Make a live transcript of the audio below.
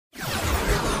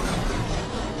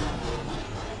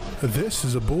This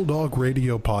is a Bulldog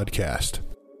Radio podcast.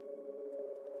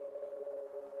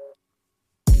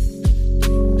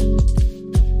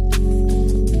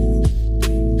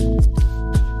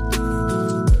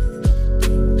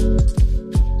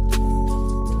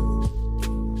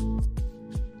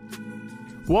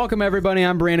 Welcome, everybody.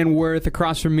 I'm Brandon Worth.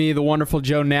 Across from me, the wonderful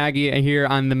Joe Nagy here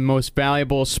on the Most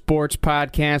Valuable Sports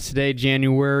Podcast today,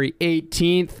 January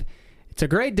 18th. It's a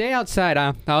great day outside.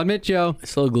 I'll admit, Joe.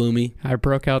 It's a little gloomy. I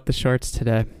broke out the shorts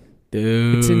today.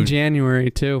 Dude. It's in January,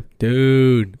 too.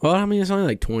 Dude. Well, I mean, it's only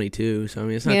like 22, so I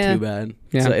mean, it's not too bad.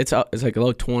 Yeah. It's like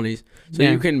low 20s. So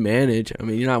you can manage. I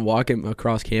mean, you're not walking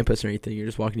across campus or anything. You're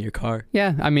just walking to your car.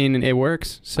 Yeah, I mean, it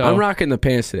works. So I'm rocking the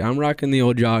pants today. I'm rocking the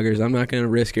old joggers. I'm not going to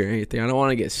risk it or anything. I don't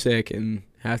want to get sick and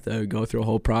have to go through a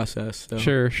whole process. So.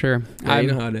 Sure. Yeah, you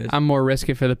know how it is. I'm more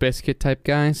risky for the biscuit type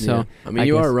guy. So yeah. I mean,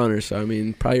 you are a runner, so I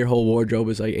mean, probably your whole wardrobe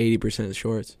is like 80%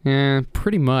 shorts. Yeah,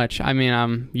 pretty much. I mean,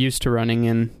 I'm used to running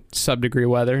in sub-degree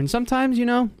weather, and sometimes, you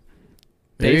know,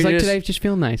 days like today just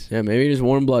feel nice. Yeah, maybe you're just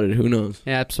warm-blooded. Who knows?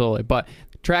 Yeah, absolutely. But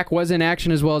track was in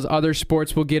action as well as other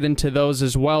sports. We'll get into those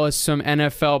as well as some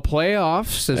NFL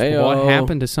playoffs, as what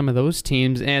happened to some of those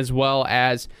teams, as well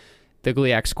as the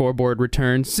GLIAC scoreboard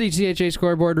returns, CCHA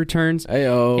scoreboard returns.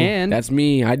 And that's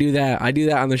me. I do that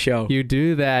on the show. You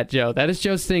do that, Joe. That is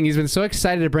Joe's thing. He's been so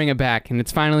excited to bring it back, and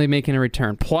it's finally making a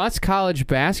return. Plus college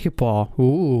basketball.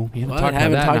 Ooh, we haven't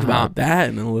talked about that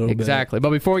in a little bit. Exactly. But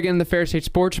before we get into the Fair State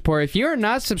Sports Report, if you are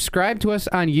not subscribed to us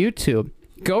on YouTube,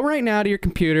 go right now to your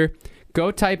computer. Go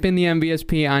type in the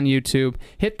MVSP on YouTube.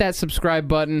 Hit that subscribe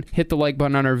button. Hit the like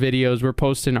button on our videos. We're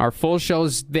posting our full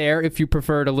shows there if you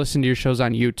prefer to listen to your shows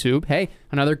on YouTube. Hey,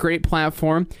 another great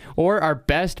platform. Or our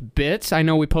best bits. I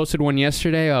know we posted one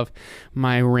yesterday of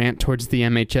my rant towards the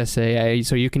MHSAA,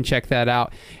 so you can check that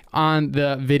out on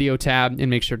the video tab and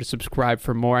make sure to subscribe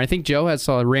for more. I think Joe has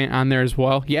a rant on there as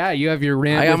well. Yeah, you have your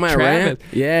rant. I got my Travis.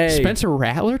 Rant. Yay. Spencer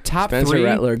Rattler, top 3. Spencer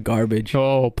Rattler, garbage.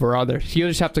 Oh, brother. You'll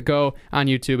just have to go on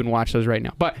YouTube and watch those right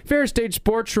now. But Fair State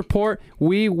Sports Report,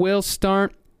 we will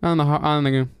start on the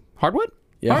hardwood?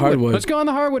 Yeah, hardwood. Let's go on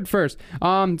the hardwood first.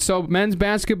 So men's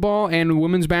basketball and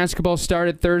women's basketball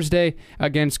started Thursday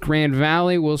against Grand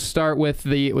Valley. We'll start with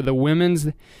the women's.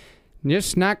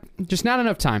 Just not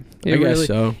enough time. I guess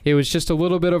so. It was just a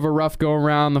little bit of a rough go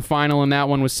around. The final in that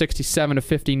one was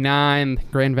 67-59.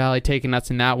 Grand Valley taking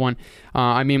nuts in that one.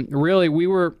 I mean, really, we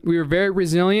were very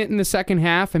resilient in the second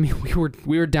half. I mean,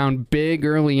 we were down big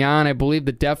early on. I believe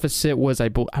the deficit was I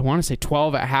want to say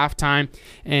 12 at halftime,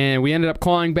 and we ended up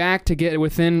clawing back to get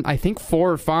within I think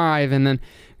 4 or 5, and then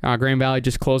Grand Valley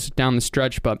just closed it down the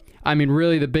stretch. But I mean,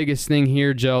 really, the biggest thing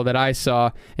here, Joe, that I saw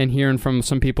and hearing from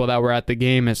some people that were at the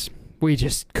game is we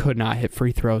just could not hit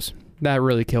free throws. That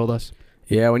really killed us.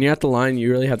 Yeah, when you're at the line,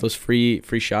 you really have those free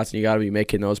shots, and you got to be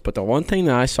making those. But the one thing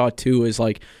that I saw, too, is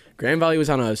like Grand Valley was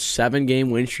on a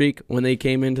 7-game win streak when they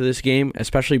came into this game,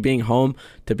 especially being home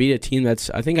to beat a team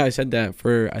that's, I think I said that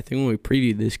when we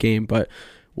previewed this game, but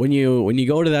when you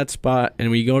go to that spot and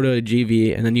when you go to a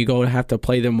GV and then you go to have to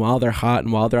play them while they're hot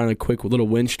and while they're on a quick little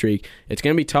win streak, it's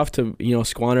going to be tough to,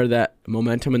 squander that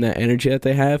momentum and that energy that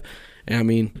they have. And I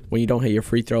mean, when you don't hit your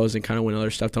free throws and kind of when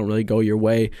other stuff don't really go your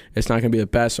way, it's not going to be the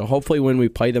best. So hopefully when we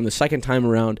play them the second time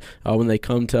around, when they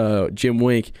come to Jim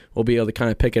Wink, we'll be able to kind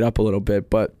of pick it up a little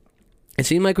bit. But it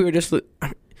seemed like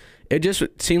it just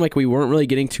seemed like we weren't really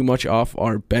getting too much off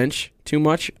our bench too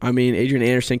much. I mean, Adrian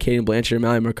Anderson, Caden Blanchard, and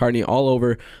Mallory McCartney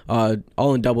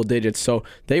all in double digits. So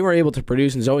they were able to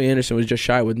produce, and Zoe Anderson was just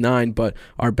shy with 9, but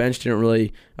our bench didn't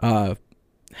really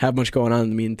have much going on.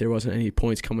 I mean, there wasn't any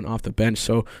points coming off the bench.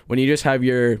 So when you just have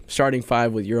your starting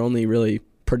 5 with your only really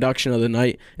production of the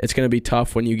night, it's going to be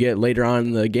tough when you get later on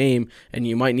in the game, and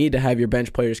you might need to have your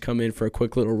bench players come in for a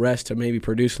quick little rest to maybe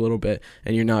produce a little bit,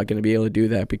 and you're not going to be able to do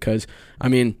that because, I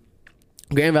mean,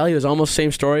 Grand Valley was almost the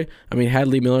same story. I mean,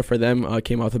 Hadley Miller for them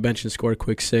came off the bench and scored a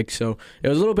quick 6. So it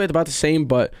was a little bit about the same,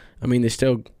 but, I mean, they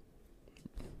still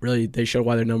really, they showed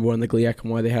why they're number 1 in the GLIAC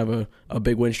and why they have a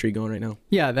big win streak going right now.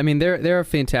 Yeah, I mean, they're a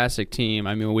fantastic team.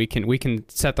 I mean, we can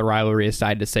set the rivalry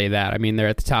aside to say that. I mean, they're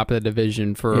at the top of the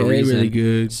division for a reason. They're really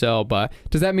good. So, but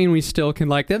does that mean we still can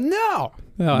like them? No.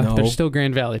 They're still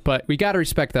Grand Valley, but we got to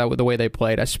respect that with the way they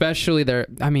played, especially they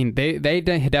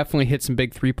definitely hit some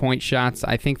big 3-point shots.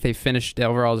 I think they finished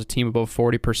overall as a team above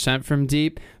 40% from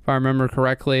deep, if I remember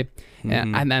correctly.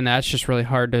 Mm-hmm. And then that's just really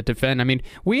hard to defend. I mean,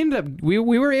 we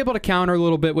were able to counter a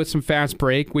little bit with some fast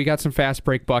break. We got some fast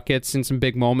break buckets and some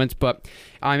big moments, but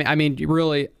I mean,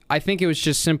 really, I think it was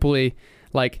just simply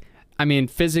like, I mean,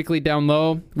 physically down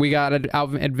low, we got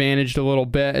out-advantaged a little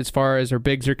bit as far as our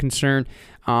bigs are concerned.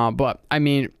 But, I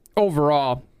mean,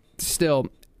 overall, still,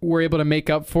 were able to make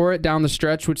up for it down the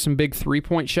stretch with some big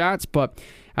 3-point shots, but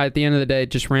at the end of the day,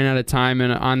 it just ran out of time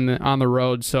and on the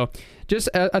road. So just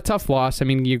a tough loss. I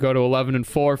mean, you go to 11-4,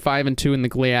 5-2 in the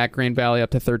GLIAC, Grand Valley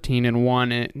up to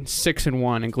 13-1, and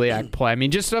 6-1 in GLIAC play. I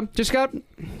mean, just got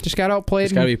outplayed.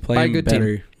 Just got to be playing by a good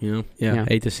better, team. you know. Yeah,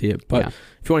 hate to see it. But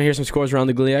if you want to hear some scores around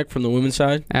the GLIAC from the women's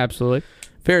side, absolutely.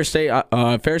 Ferris State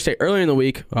earlier in the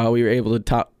week, we were able to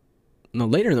top. No,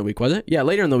 later in the week, was it? Yeah,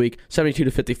 later in the week,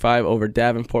 72-55 over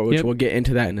Davenport, which we'll get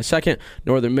into that in a second.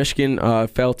 Northern Michigan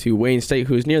fell to Wayne State,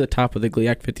 who is near the top of the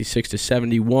GLIAC,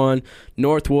 56-71.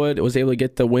 Northwood was able to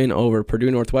get the win over Purdue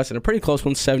Northwest in a pretty close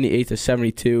one,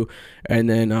 78-72. And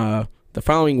then the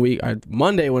following week,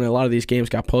 Monday, when a lot of these games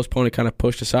got postponed and kind of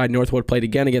pushed aside, Northwood played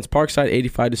again against Parkside,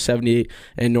 85-78,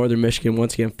 and Northern Michigan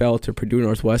once again fell to Purdue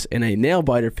Northwest in a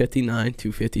nail-biter,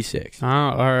 59-56. Oh,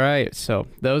 all right. So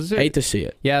those are... Hate to see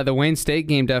it. Yeah, the Wayne State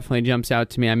game definitely jumps out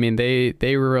to me. I mean,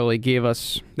 they really gave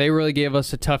us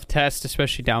a tough test,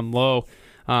 especially down low.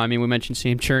 I mean, we mentioned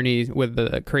Sam Cherney with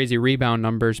the crazy rebound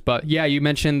numbers. But, yeah, you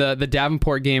mentioned the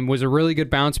Davenport game was a really good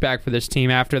bounce back for this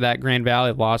team after that Grand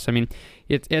Valley loss. I mean,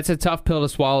 it's a tough pill to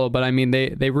swallow, but, I mean,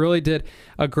 they really did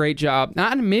a great job.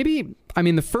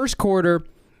 The first quarter,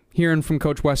 hearing from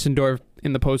Coach Westendorf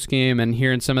in the postgame and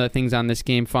hearing some of the things on this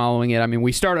game following it, I mean,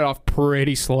 we started off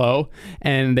pretty slow,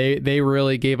 and they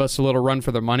really gave us a little run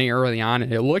for their money early on.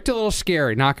 It looked a little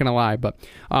scary, not going to lie, but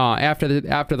after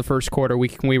the first quarter,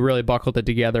 we really buckled it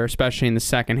together, especially in the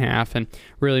second half, and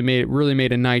really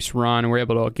made a nice run, and we're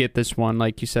able to get this one,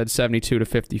 like you said,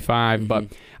 72-55. Mm-hmm. But,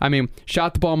 I mean,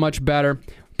 shot the ball much better.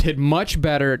 Did much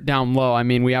better down low. I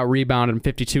mean, we out-rebounded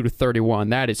them 52-31.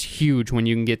 That is huge when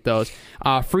you can get those.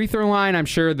 Free throw line, I'm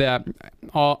sure that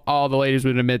all the ladies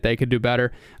would admit they could do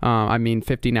better.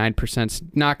 59%'s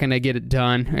not going to get it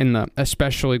done,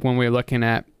 especially when we're looking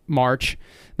at March.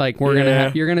 Like, you're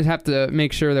gonna have to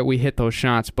make sure that we hit those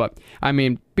shots. But, I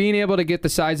mean, being able to get the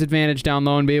size advantage down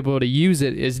low and be able to use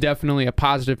it is definitely a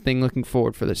positive thing looking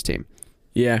forward for this team.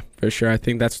 Yeah, for sure. I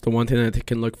think that's the one thing that they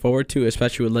can look forward to,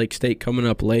 especially with Lake State coming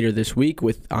up later this week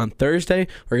on Thursday.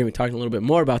 We're going to be talking a little bit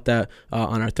more about that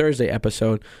on our Thursday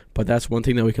episode, but that's one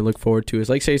thing that we can look forward to. Is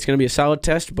Lake State's going to be a solid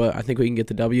test, but I think we can get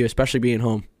the W, especially being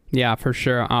home. Yeah, for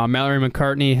sure. Mallory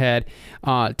McCartney had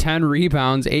 10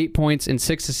 rebounds, 8 points, and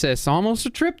 6 assists. Almost a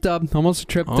trip dub.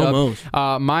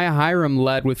 Maya Hiram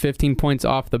led with 15 points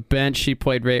off the bench. She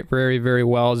played very, very, very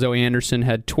well. Zoe Anderson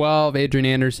had 12. Adrian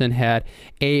Anderson had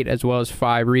 8, as well as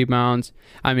 5 rebounds.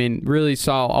 I mean, really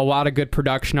saw a lot of good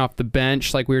production off the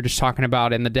bench, like we were just talking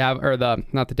about in the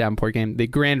Davenport game, the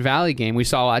Grand Valley game. We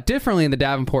saw a lot differently in the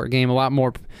Davenport game. A lot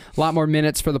more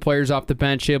minutes for the players off the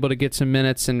bench, able to get some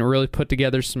minutes and really put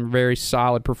together some very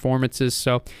solid performances.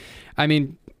 So, I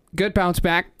mean, good bounce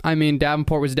back. I mean,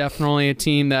 Davenport was definitely a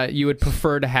team that you would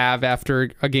prefer to have after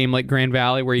a game like Grand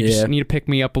Valley, where you just need to pick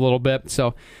me up a little bit.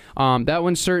 So that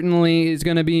one certainly is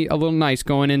going to be a little nice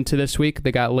going into this week.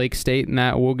 They got Lake State, and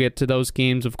that we'll get to those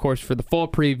games, of course, for the full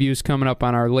previews coming up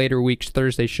on our later week's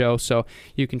Thursday show. So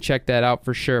you can check that out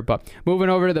for sure. But moving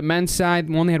over to the men's side,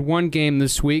 we only had one game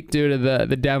this week due to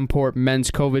the Davenport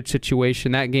men's COVID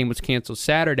situation. That game was canceled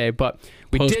Saturday, but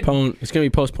it's going to be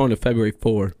postponed to February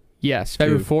 4. Yes,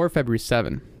 February 4, February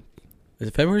 7. Is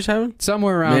it February 7?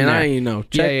 Somewhere around there. I don't even know.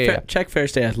 Check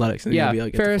Ferris State Athletics. And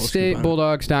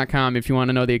FerrisStateBulldogs.com if you want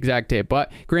to know the exact date.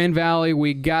 But Grand Valley,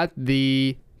 we got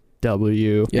the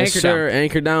W. Yes, sir.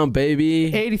 Anchor down,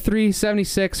 baby.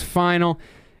 83-76 final.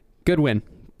 Good win.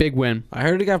 Big win. I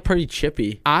heard it got pretty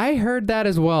chippy. I heard that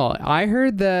as well. I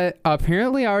heard that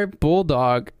apparently our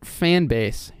Bulldog fan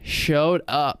base showed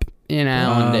up in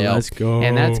Allendale. Let's go.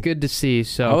 And that's good to see.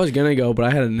 So I was going to go, but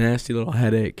I had a nasty little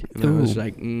headache. And I was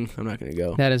like, I'm not going to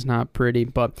go. That is not pretty.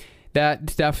 But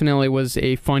that definitely was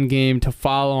a fun game to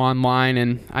follow online.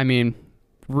 And, I mean,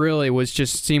 really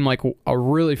seemed like a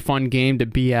really fun game to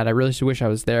be at. I really wish I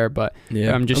was there, but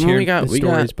I'm just hearing the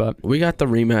stories. But we got the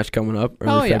rematch coming up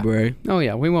early February. Oh,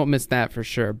 yeah. We won't miss that for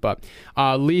sure. But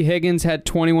Lee Higgins had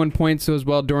 21 points as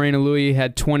well. Dorian Alui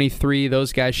had 23.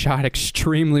 Those guys shot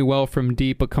extremely well from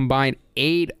deep, a combined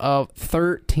 8 of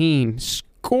 13.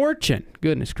 Scorching.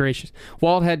 Goodness gracious.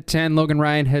 Walt had 10. Logan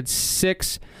Ryan had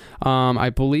 6. I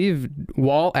believe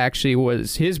Walt actually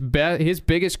was his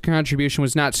biggest contribution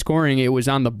was not scoring, it was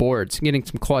on the boards, getting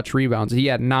some clutch rebounds. He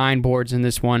had 9 boards in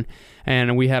this one,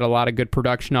 and we had a lot of good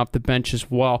production off the bench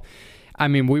as well. I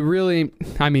mean,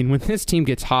 when this team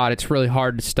gets hot, it's really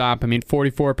hard to stop. I mean,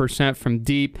 44% from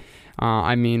deep.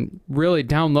 Really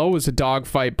down low was a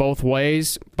dogfight both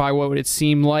ways by what it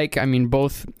seemed like. Jake Van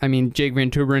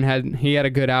Tuberen had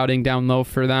a good outing down low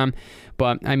for them.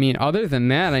 But, other than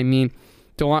that,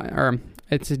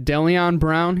 It's Deleon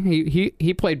Brown.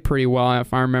 He played pretty well,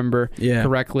 if I remember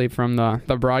correctly from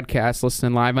the broadcast,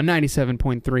 listening live on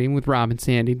 97.3 with Rob and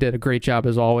Sandy. Did a great job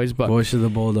as always. But voice of the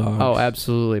Bulldogs. Oh,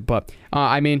 absolutely. But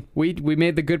I mean, we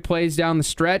made the good plays down the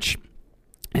stretch.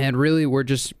 And really, we're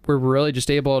really just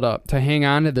able to hang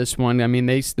on to this one. I mean,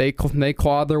 they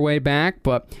clawed their way back,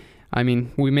 but I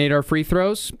mean, we made our free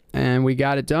throws and we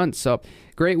got it done. So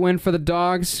great win for the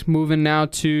Dogs. Moving now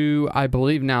to, I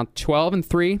believe,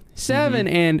 12-3,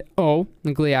 7-0.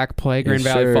 The GLIAC play. Grand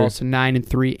Valley falls to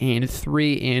 9-3 and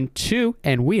 3-2,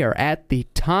 and we are at the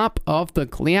top of the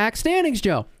GLIAC standings,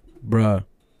 Joe. Bruh,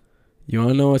 you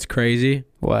want to know what's crazy?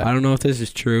 What? I don't know if this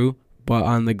is true. But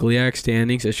on the GLIAC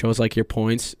standings, it shows like your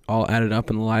points all added up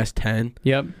in the last 10.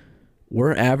 Yep.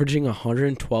 We're averaging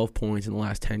 112 points in the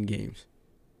last 10 games.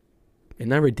 Isn't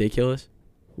that ridiculous?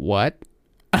 What?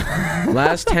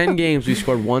 Last 10 games, we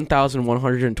scored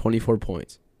 1,124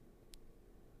 points.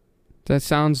 That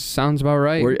sounds about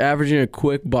right. We're averaging a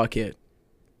quick bucket.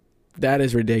 That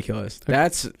is ridiculous.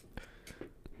 That's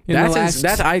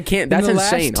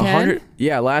insane. 100.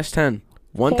 Yeah, last 10.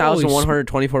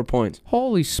 1,124 points.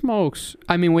 Holy smokes.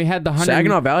 I mean, we had the 100.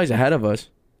 Saginaw Valley's ahead of us.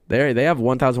 They have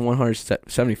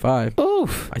 1,175.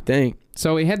 Oof. I think.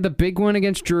 So we had the big one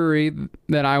against Drury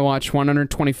that I watched,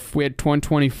 120. We had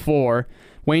 124.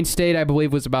 Wayne State, I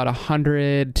believe, was about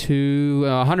 100 to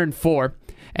 104.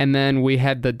 And then we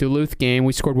had the Duluth game.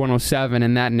 We scored 107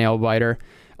 in that nail-biter.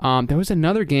 There was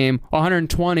another game,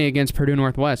 120 against Purdue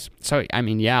Northwest. So, I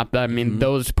mean,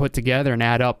 those put together and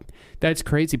add up. That's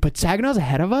crazy. But Saginaw's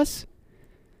ahead of us?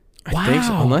 I think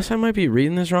so. Unless I might be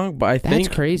reading this wrong, but I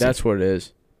think crazy. That's what it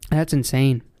is. That's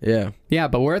insane. Yeah. Yeah,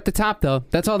 but we're at the top, though.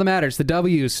 That's all that matters. The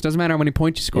W's. Doesn't matter how many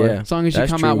points you score. As long as you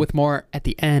come out with more at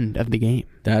the end of the game.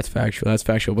 That's factual.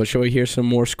 But shall we hear some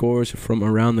more scores from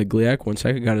around the GLIAC? 1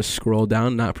 second. Got to scroll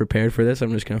down. Not prepared for this.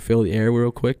 I'm just going to fill the air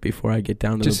real quick before I get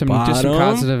down to the bottom. Just some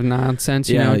positive nonsense,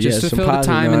 just to fill the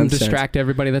time and distract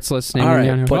everybody that's listening. All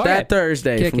right. But that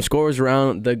Thursday, from scores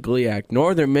around the GLIAC,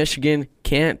 Northern Michigan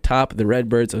can't top the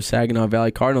Redbirds of Saginaw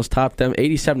Valley. Cardinals topped them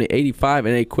 87-85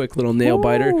 in a quick little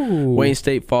nail-biter. Wayne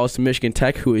State falls to Michigan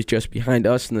Tech, who is just behind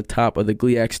us in the top of the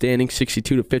GLIAC standing,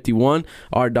 62-51.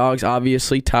 Our Dogs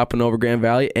obviously topping over Grand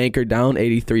Valley, anchored down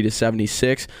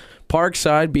 83-76.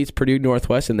 Parkside beats Purdue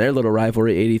Northwest in their little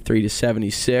rivalry,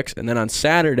 83-76. And then on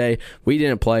Saturday, we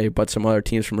didn't play, but some other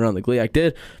teams from around the GLIAC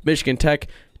did. Michigan Tech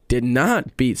did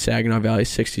not beat Saginaw Valley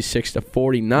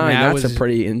 66-49.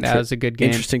 That was a good game.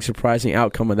 Interesting, surprising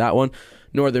outcome of that one.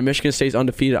 Northern Michigan stays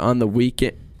undefeated on the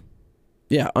weekend.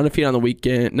 Yeah, undefeated on the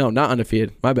weekend. No, not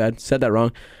undefeated. My bad. Said that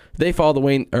wrong. They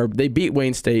they beat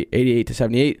Wayne State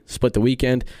 88-78, split the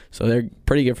weekend, so they're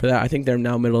pretty good for that. I think they're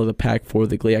now middle of the pack for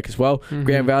the GLIAC as well. Mm-hmm.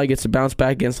 Grand Valley gets to bounce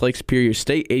back against Lake Superior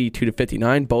State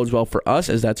 82-59. Bodes well for us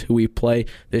as that's who we play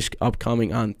this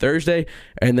upcoming on Thursday.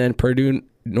 And then Purdue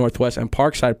Northwest and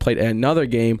Parkside played another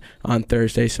game on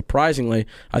Thursday. Surprisingly,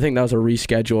 I think that was a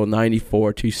reschedule,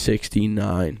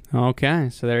 94-69. Okay,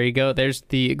 so there you go. There's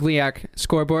the GLIAC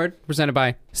scoreboard presented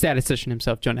by statistician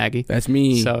himself, Joe Nagy. That's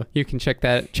me. So you can check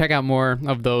out more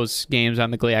of those games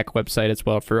on the GLIAC website as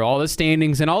well for all the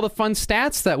standings and all the fun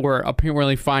stats that we're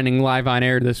apparently finding live on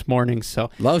air this morning.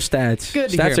 So love stats. Good.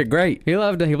 Stats are great. We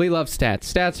love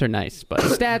stats. Stats are nice, but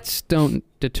stats don't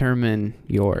determine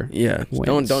your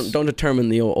wins. Don't determine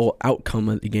the old outcome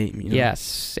of the game.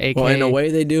 Yes, well, in a way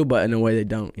they do, but in a way they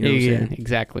don't. You know what I'm saying?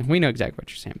 Exactly. We know exactly what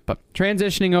you're saying. But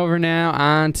transitioning over now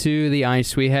onto the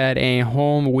ice, we had a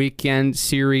home weekend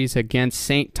series against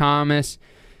St. Thomas.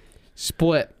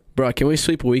 Split. Bro, can we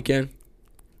sweep a weekend?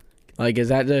 Like, is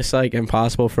that just like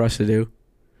impossible for us to do?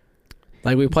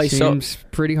 Like, we play Seems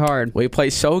pretty hard. We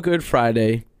played so good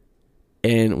Friday,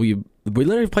 and we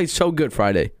literally played so good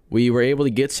Friday. We were able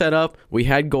to get set up. We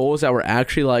had goals that were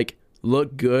actually like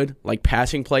look good, like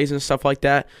passing plays and stuff like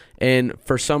that. And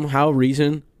for somehow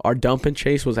reason, our dump and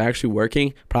chase was actually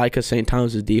working. Probably because St.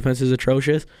 Thomas' defense is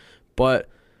atrocious. But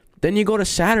then you go to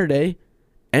Saturday,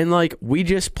 and like we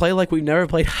just play like we've never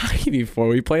played hockey before.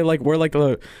 We play like we're like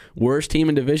the worst team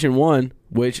in Division I,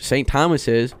 which St. Thomas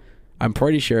is. I'm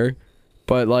pretty sure.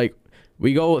 But like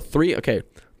we go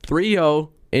 3-0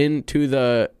 into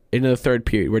the third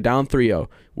period. We're down 3-0.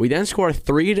 We then score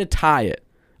 3 to tie it,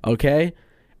 okay?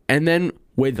 And then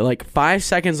with like 5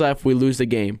 seconds left, we lose the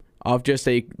game off just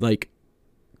a like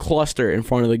cluster in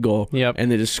front of the goal. Yep.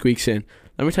 And it just squeaks in.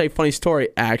 Let me tell you a funny story,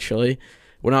 actually.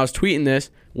 When I was tweeting this,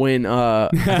 when I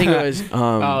think it was...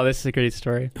 oh, this is a great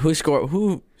story. Blake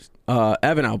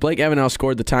Evanow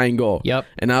scored the tying goal. Yep.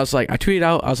 And I was like, I tweeted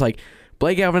out, I was like,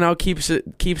 Blake Evanow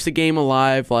keeps the game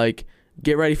alive, like...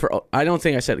 get ready for. I don't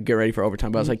think I said get ready for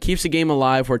overtime, but I was like, keeps the game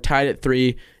alive. We're tied at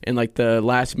 3 in like the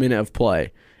last minute of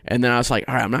play. And then I was like,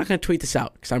 all right, I'm not going to tweet this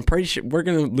out because I'm pretty sure we're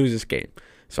going to lose this game.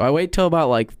 So I wait till about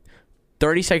like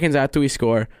 30 seconds after we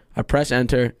score. I press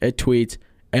enter, it tweets,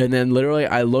 and then literally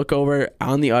I look over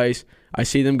on the ice. I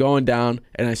see them going down,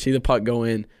 and I see the puck go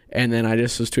in, and then I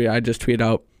just tweeted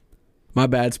out, my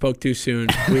bad, spoke too soon.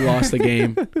 We lost the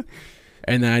game.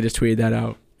 And then I just tweeted that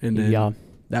out, and then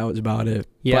that was about it.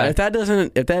 Yeah. But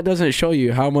if that doesn't show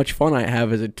you how much fun I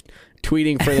have as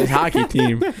tweeting for this hockey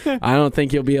team, I don't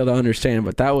think you'll be able to understand.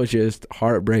 But that was just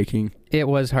heartbreaking. It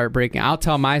was heartbreaking. I'll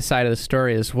tell my side of the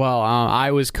story as well.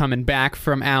 I was coming back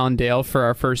from Allendale for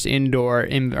our first indoor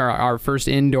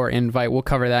invite. We'll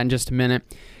cover that in just a minute.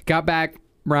 Got back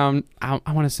around, I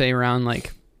want to say around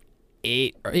like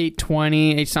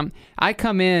 8:20, 8 something. I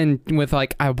come in with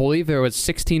like, I believe there was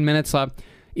 16 minutes left.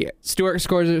 Yeah, Stewart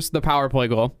scores the power play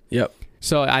goal. Yep.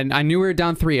 So I knew we were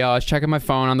down 3-0. I was checking my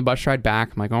phone on the bus ride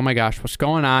back. I'm like, oh my gosh, what's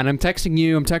going on? I'm texting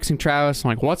you. I'm texting Travis. I'm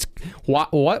like, what's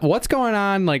going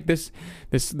on? Like this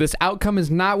outcome is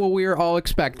not what we were all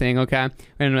expecting. Okay,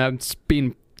 and I'm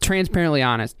being transparently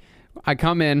honest. I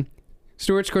come in,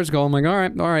 Stewart scores a goal. I'm like, all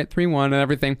right, 3-1 and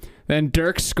everything. Then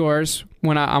Dirk scores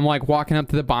when I'm like walking up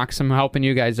to the box. I'm helping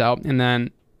you guys out, and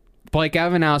then Blake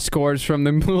Evanow scores from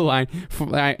the blue line.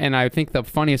 And I think the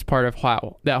funniest part of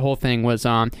how that whole thing was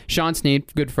Sean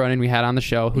Snead, good friend we had on the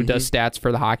show, who does stats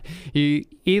for the Hawk. He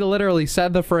literally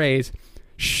said the phrase,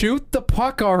 shoot the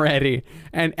puck already.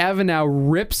 And Evanow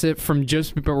rips it from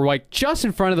just in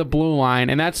front of the blue line.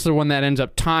 And that's the one that ends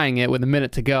up tying it with a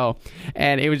minute to go.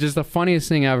 And it was just the funniest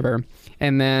thing ever.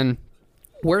 And then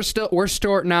we're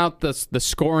sorting out the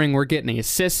scoring. We're getting the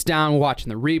assists down, watching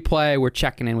the replay. We're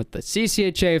checking in with the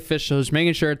CCHA officials,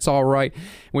 making sure it's all right. And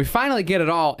we finally get it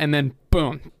all, and then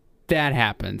boom, that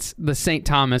happens. The St.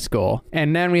 Thomas goal.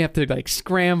 And then we have to like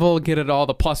scramble, get it all,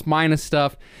 the plus minus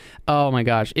stuff. Oh my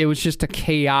gosh. It was just a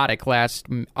chaotic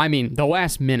the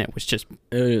last minute was just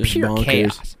pure bonkers.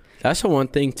 Chaos. That's the one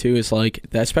thing too, is like,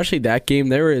 especially that game,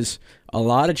 there is a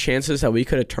lot of chances that we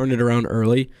could have turned it around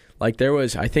early. Like there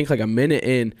was, I think like a minute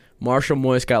in, Marshall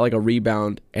Moyes got like a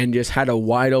rebound and just had a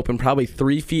wide open, probably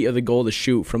 3 feet of the goal to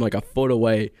shoot from like a foot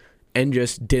away and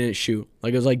just didn't shoot.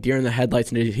 Like it was like deer in the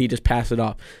headlights and he just passed it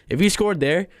off. If he scored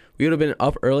there, we would have been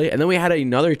up early. And then we had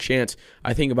another chance,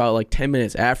 I think about like 10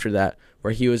 minutes after that,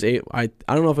 where he was, I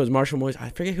don't know if it was Marshall Moyes,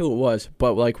 I forget who it was,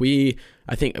 but like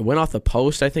I think it went off the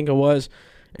post, I think it was.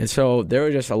 And so there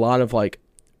were just a lot of like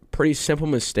pretty simple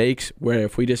mistakes where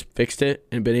if we just fixed it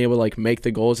and been able to like make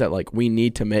the goals that like we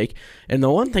need to make. And the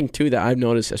one thing too that I've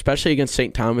noticed, especially against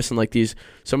St. Thomas and like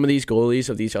some of these goalies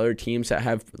of these other teams that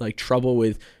have like trouble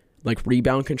with like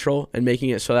rebound control and making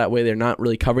it so that way they're not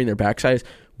really covering their backsides,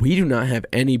 we do not have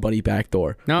anybody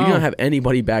backdoor. No. We do not have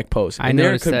anybody back post. And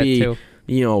there could be,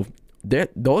 too.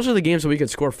 Those are the games that we could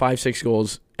score 5-6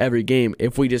 goals every game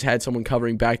if we just had someone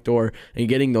covering backdoor and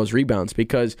getting those rebounds,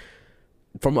 because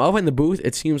from up in the booth,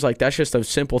 it seems like that's just a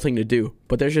simple thing to do,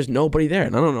 but there's just nobody there,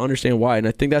 and I don't understand why. And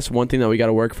I think that's one thing that we got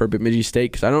to work for Bemidji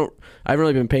State, because I haven't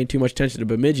really been paying too much attention to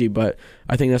Bemidji, but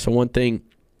I think that's the one thing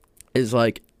is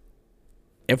like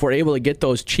if we're able to get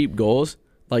those cheap goals,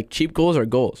 like cheap goals are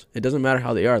goals. It doesn't matter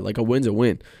how they are. Like a win's a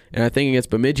win. And I think against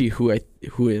Bemidji, who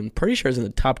I'm pretty sure is in the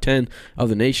top 10 of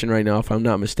the nation right now, if I'm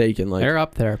not mistaken, like they're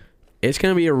up there. It's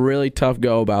gonna be a really tough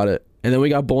go about it. And then we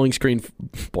got Bowling Green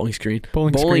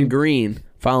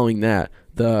following that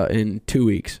in 2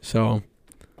 weeks. So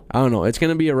I don't know. It's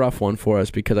gonna be a rough one for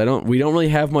us because we don't really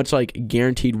have much like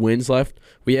guaranteed wins left.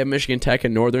 We have Michigan Tech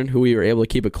and Northern, who we were able to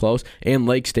keep it close, and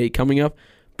Lake State coming up.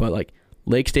 But like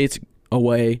Lake State's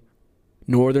away,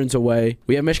 Northern's away.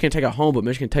 We have Michigan Tech at home, but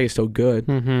Michigan Tech is so good.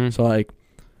 Mm-hmm. So like,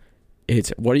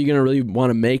 what are you gonna really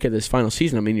want to make of this final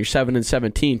season? I mean, you're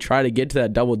 7-17. Try to get to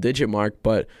that double-digit mark,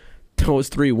 but those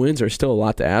 3 wins are still a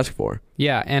lot to ask for.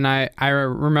 Yeah, and I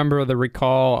remember the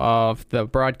recall of the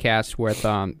broadcast with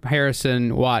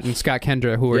Harrison Watt and Scott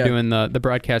Kendra, who were doing the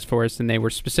broadcast for us, and they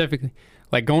were specifically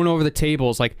like going over the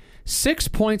tables. Like 6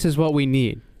 points is what we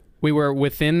need. We were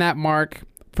within that mark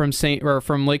from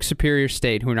Lake Superior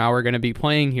State, who now we're going to be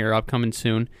playing here upcoming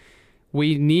soon.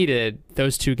 We needed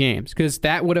those 2 games because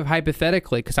that would have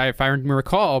hypothetically, because if I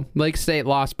recall, Lake State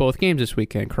lost both games this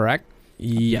weekend, correct?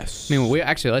 Yes. I mean,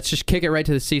 let's just kick it right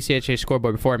to the CCHA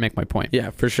scoreboard before I make my point. Yeah,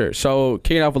 for sure. So,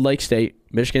 kicking off with Lake State,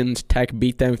 Michigan Tech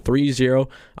beat them 3-0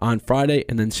 on Friday,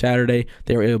 and then Saturday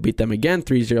they were able to beat them again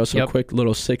 3-0, so quick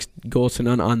little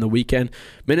 6-0 on the weekend.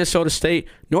 Minnesota State,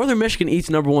 Northern Michigan eats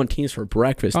number 1 teams for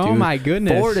breakfast, dude. Oh, my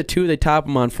goodness. 4-2, they top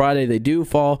them on Friday. They do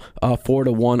fall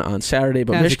 4-1 on Saturday,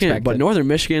 but Northern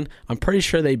Michigan, I'm pretty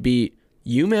sure they beat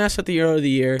UMass at the early of the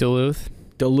year,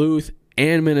 Duluth,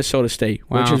 and Minnesota State,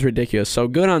 which is ridiculous. So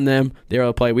good on them. They were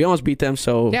able to play. We almost beat them.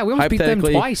 So yeah, we almost beat them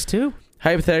twice too.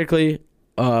 Hypothetically,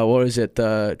 what was it?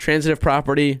 The transitive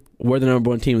property. We're the number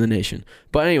 1 team in the nation.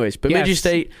 But anyways, Bemidji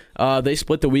State, they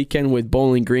split the weekend with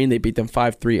Bowling Green. They beat them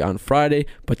 5-3 on Friday,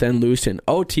 but then lose in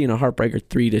OT in a heartbreaker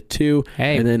 3-2.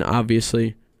 Hey, and then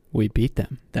obviously we beat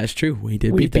them. That's true. We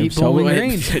did beat them. Bowling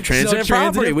Green. Transitive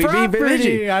property. We beat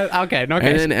Bemidji. Okay. And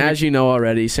then, as you know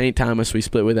already, St. Thomas, we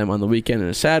split with them on the weekend in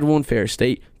a sad one. Ferris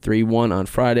State 3-1 on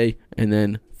Friday, and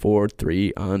then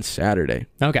 4-3 on Saturday.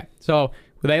 Okay, so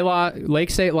Lake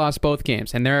State lost both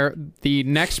games, and they're the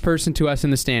next person to us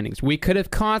in the standings. We could have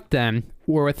caught them.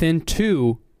 We're within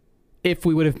 2 if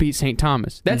we would have beat St.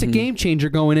 Thomas. That's a game changer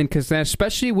going in, because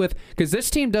this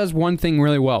team does one thing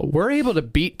really well. We're able to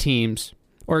beat teams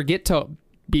or get to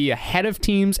be ahead of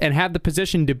teams and have the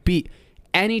position to beat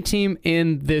any team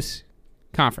in this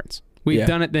conference. We've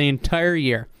done it the entire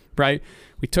year, right?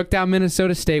 We took down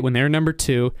Minnesota State when they were number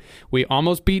 2. We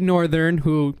almost beat Northern,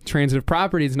 who transitive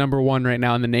property is number 1 right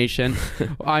now in the nation.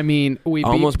 I mean, we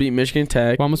almost beat Michigan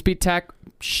Tech. We almost beat Tech.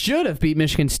 Should have beat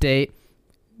Michigan State.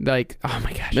 Like, oh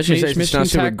my gosh, Michigan State's not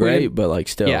super great, but like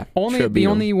still, yeah. The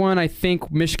only one, I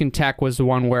think Michigan Tech was the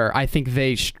one where I think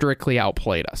they strictly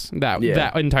outplayed us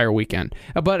that entire weekend.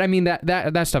 But I mean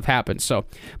that stuff happens. So,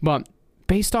 but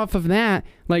based off of that,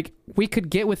 like we could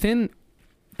get within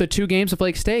the 2 games of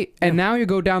Lake State, and now you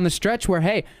go down the stretch where,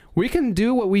 hey, we can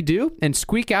do what we do and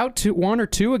squeak out to 1 or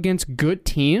 2 against good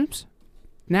teams.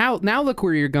 Now look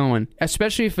where you're going,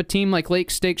 especially if a team like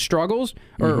Lake State struggles,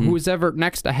 or who's ever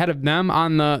next ahead of them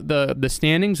on the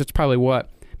standings. It's probably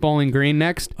Bowling Green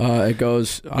next. It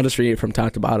goes, I'll just read it from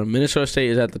top to bottom. Minnesota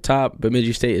State is at the top.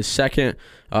 Bemidji State is 2nd.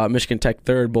 Michigan Tech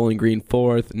 3rd. Bowling Green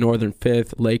 4th. Northern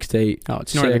 5th. Lake State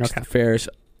 6th. Okay. Ferris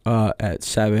at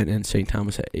 7, and St.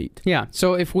 Thomas at 8. Yeah,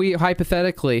 so if we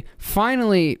hypothetically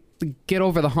finally get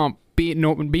over the hump, beat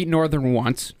Northern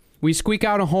once, we squeak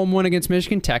out a home win against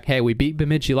Michigan Tech. Hey, we beat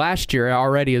Bemidji last year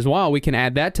already as well. We can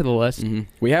add that to the list.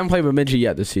 We haven't played Bemidji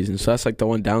yet this season, so that's like the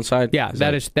one downside. Yeah,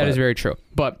 that is very true.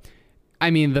 But I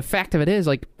mean, the fact of it is,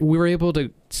 like, we were able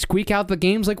to squeak out the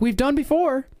games like we've done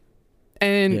before.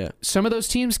 And some of those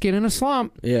teams get in a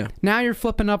slump. Yeah. Now you're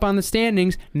flipping up on the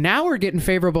standings. Now we're getting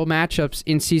favorable matchups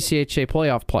in CCHA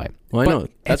playoff play. Well, I know.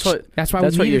 That's what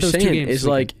you're saying is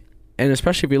like, and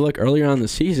especially if you look earlier on in the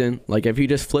season, like if you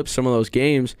just flip some of those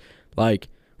games, like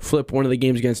flip one of the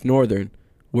games against Northern,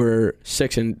 we're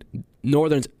 6 and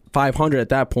Northern's 500 at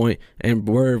that point, and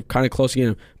we're kind of close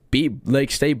again. Beat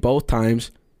Lake State both times.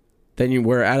 Then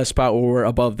we're at a spot where we're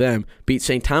above them. Beat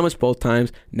St. Thomas both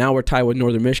times. Now we're tied with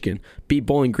Northern Michigan. Beat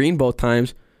Bowling Green both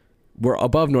times. We're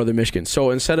above Northern Michigan.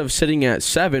 So instead of sitting at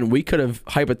 7, we could have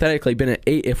hypothetically been at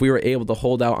 8 if we were able to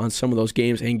hold out on some of those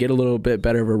games and get a little bit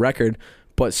better of a record.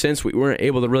 But since we weren't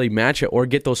able to really match it or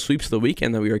get those sweeps of the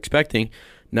weekend that we were expecting,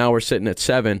 now we're sitting at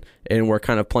 7, and we're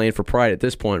kind of playing for pride at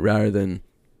this point rather than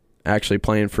actually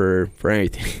playing for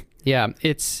anything. Yeah,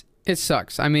 it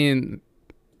sucks. I mean,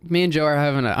 me and Joe are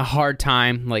having a hard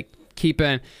time, like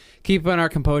keeping our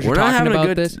composure. We're not talking having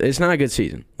about this. It's not a good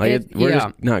season. Like we're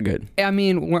just not good. I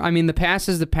mean, the past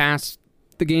is the past.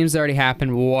 The games that already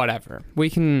happened. Whatever. We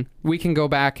can go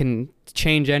back and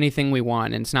change anything we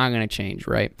want, and it's not going to change,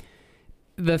 right?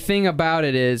 The thing about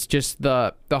it is just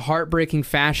the heartbreaking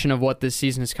fashion of what this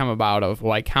season has come about, of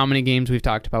like how many games we've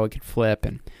talked about we could flip,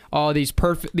 and all these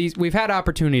we've had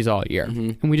opportunities all year,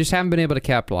 and we just haven't been able to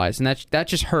capitalize, and that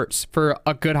just hurts for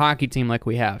a good hockey team like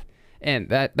we have, and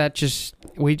that just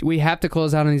we have to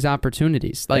close out on these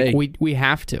opportunities, like we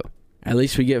have to. At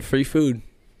least we get free food.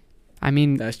 I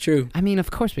mean, that's true. I mean, of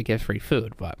course we get free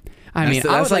food, but I'd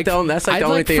like the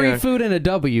only thing. Free food and a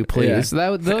W, please.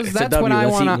 Yeah. That's what I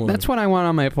want. That's what I want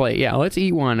on my plate. Yeah, let's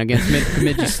eat one against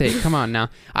Bemidji State. Come on now.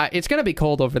 It's gonna be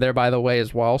cold over there, by the way,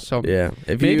 as well. So yeah,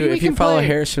 if you follow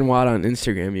Harrison Watt on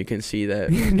Instagram, you can see that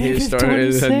his start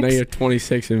is at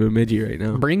 -26 in Bemidji right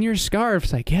now. Bring your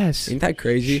scarves, I guess. Isn't that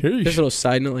crazy? Sheesh. Just a little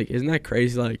side note, like, isn't that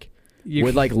crazy? Like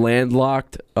with like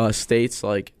landlocked states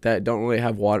like that don't really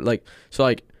have water, like so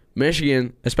like.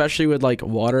 Michigan, especially with like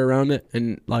water around it,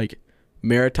 and like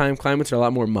maritime climates are a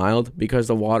lot more mild because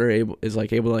the water able to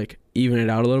like even it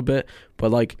out a little bit.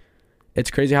 But like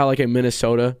it's crazy how like in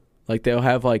Minnesota, like they'll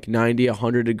have like 90,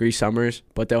 100 degree summers,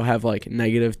 but they'll have like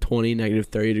 -20,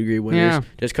 -30 degree winters,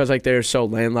 just because like they're so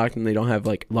landlocked and they don't have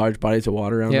like large bodies of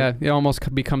water around them. It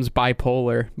almost becomes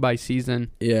bipolar by season.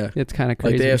 Yeah, it's kind of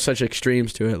crazy. Like they have such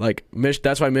extremes to it. Like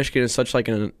that's why Michigan is such like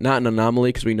not an anomaly,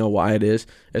 because we know why it is.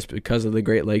 It's because of the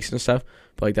Great Lakes and stuff.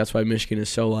 But like that's why Michigan is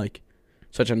so like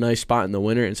such a nice spot in the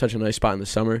winter and such a nice spot in the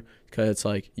summer because it's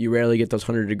like you rarely get those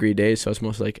 100-degree days, so it's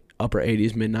mostly like upper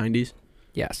 80s, mid 90s.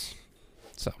 Yes.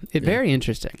 So very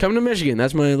interesting. Come to Michigan.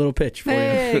 That's my little pitch for you.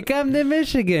 Hey, come to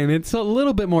Michigan. It's a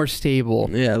little bit more stable.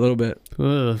 Yeah, a little bit.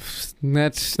 Ugh,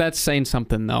 that's saying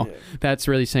something, though. Yeah. That's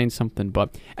really saying something.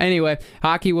 But anyway,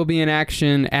 hockey will be in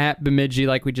action at Bemidji,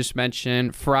 like we just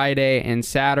mentioned, Friday and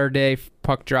Saturday.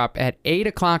 Puck drop at 8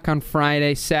 o'clock on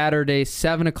Friday, Saturday,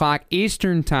 7 o'clock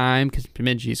Eastern time, because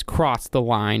Bemidji's crossed the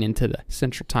line into the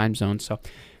Central Time Zone. So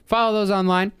follow those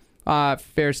online.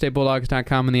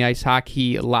 FairStateBulldogs.com and the Ice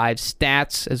Hockey Live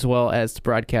stats, as well as the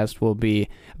broadcast will be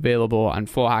available on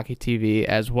Full Hockey TV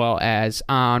as well as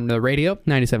on the radio,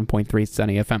 97.3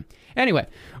 Sunny FM. Anyway,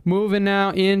 moving now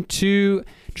into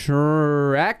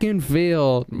track and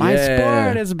field. My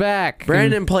sport is back.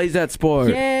 Brandon plays that sport.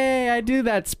 Yay, I do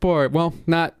that sport. Well,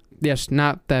 not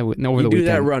that over the weekend. You do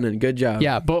that running. Good job.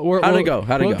 Yeah, but how'd it go?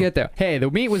 We'll get there. Hey, the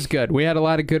meet was good. We had a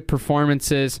lot of good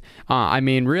performances. I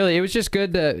mean, really, it was just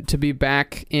good to be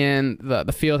back in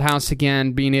the field house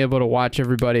again, being able to watch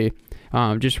everybody.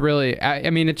 Just really, I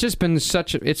mean, it's just been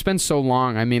it's been so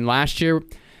long. I mean, last year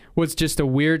was just a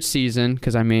weird season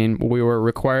because, I mean, we were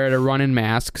required to run in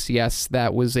masks. Yes,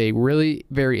 that was a really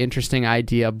very interesting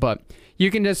idea, but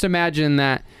you can just imagine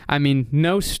that, I mean,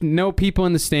 no people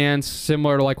in the stands,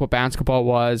 similar to like what basketball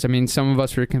was. I mean, some of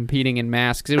us were competing in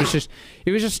masks. It was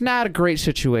just not a great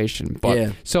situation.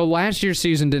 But so last year's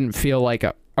season didn't feel like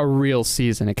a real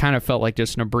season. It kind of felt like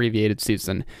just an abbreviated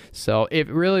season. So it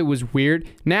really was weird.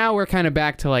 Now we're kind of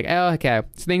back to like, oh, okay,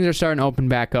 things are starting to open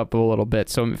back up a little bit.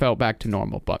 So it felt back to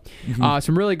normal. But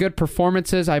some really good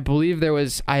performances. I believe there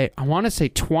was, I want to say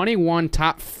 21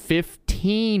 top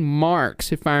 15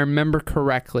 marks, if I remember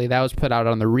correctly. That was put out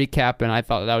on the recap, and I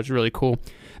thought that was really cool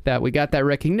that we got that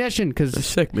recognition because that's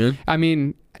sick, man. I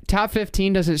mean, top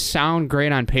 15 doesn't sound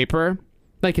great on paper.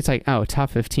 Like it's like, oh, top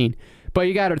 15. But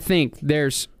you got to think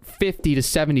there's 50 to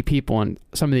 70 people in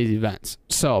some of these events.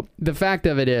 So the fact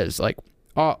of it is, like,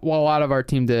 a lot of our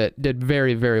team did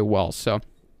very, very well. So,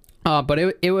 but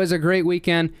it was a great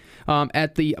weekend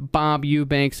at the Bob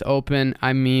Eubanks Open.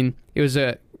 I mean, it was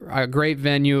a great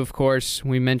venue, of course.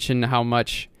 We mentioned how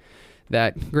much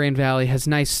that Grand Valley has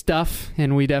nice stuff,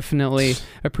 and we definitely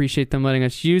appreciate them letting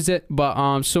us use it.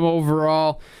 But so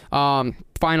overall,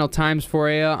 final times for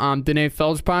you. Danae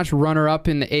Feldspach, runner-up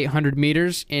in the 800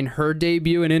 meters in her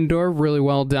debut in indoor. Really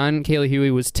well done. Kayla Huey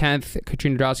was 10th.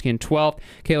 Katrina Drosky in 12th.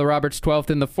 Kayla Roberts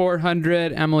 12th in the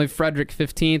 400. Emily Frederick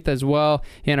 15th as well.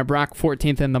 Hannah Brock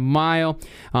 14th in the mile.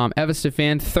 Eva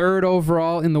Stefan 3rd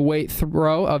overall in the weight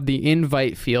throw of the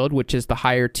invite field, which is the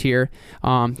higher tier.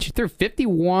 She threw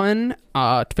 51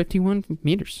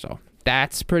 meters, so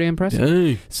that's pretty impressive.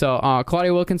 Dang. So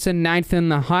Claudia Wilkinson 9th in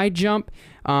the high jump.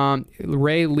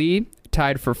 Ray Lee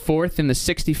tied for 4th in the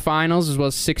 60 finals, as well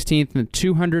as 16th in the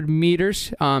 200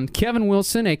 meters. Kevin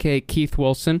Wilson, a.k.a. Keith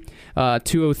Wilson,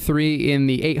 203 in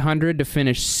the 800 to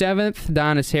finish 7th.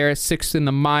 Donis Harris, 6th in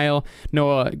the mile.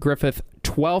 Noah Griffith,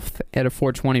 12th at a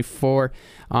 424,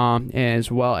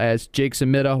 as well as Jake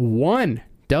Zamita, 1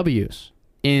 W's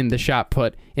in the shot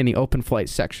put in the open flight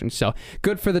section. So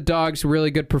good for the dogs.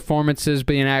 Really good performances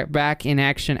being back in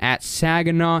action at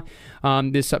Saginaw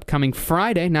this upcoming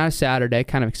Friday, not a Saturday.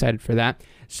 Kind of excited for that.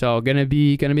 So gonna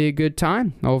be a good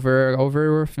time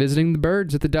over visiting the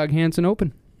birds at the Doug Hansen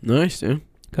Open. Nice, dude.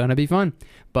 Gonna be fun.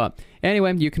 But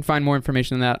anyway, you can find more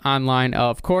information on that online.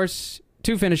 Of course,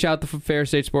 to finish out the Fair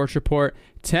State Sports Report,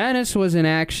 tennis was in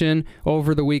action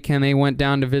over the weekend. They went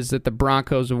down to visit the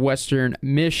Broncos of Western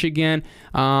Michigan.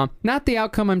 Not the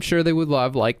outcome I'm sure they would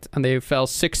love. They fell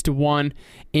 6-1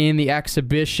 in the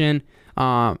exhibition.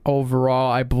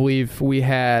 Overall, I believe we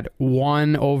had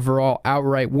one overall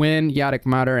outright win. Yadik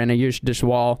Matter and Ayush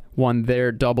Dishwal won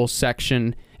their double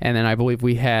section. And then I believe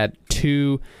we had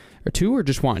two or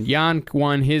just one. Jan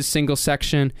won his single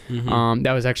section.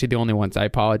 That was actually the only ones. I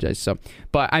apologize. So,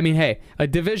 but I mean, hey, a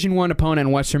Division I opponent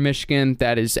in Western Michigan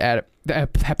that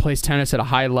plays tennis at a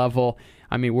high level.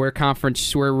 I mean, we're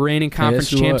reigning conference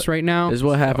champs right now. This is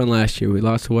what happened last year. We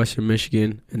lost to Western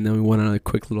Michigan, and then we went on a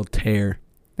quick little tear.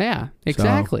 Yeah,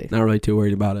 exactly. So, not really too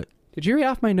worried about it. Did you read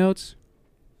off my notes?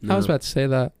 No. I was about to say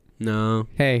that. No.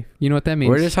 Hey, you know what that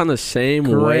means? We're just on the same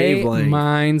wavelength.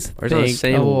 Minds We're on the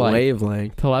same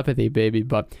wavelength. Telepathy, baby.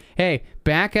 But hey,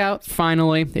 back out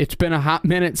finally. It's been a hot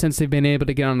minute since they've been able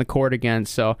to get on the court again,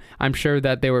 so I'm sure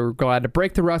that they were glad to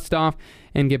break the rust off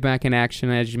and get back in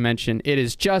action. As you mentioned, it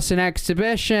is just an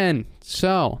exhibition,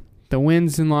 so the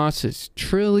wins and losses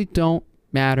truly don't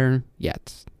matter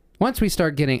yet. Once we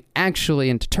start getting actually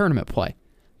into tournament play,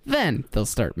 then they'll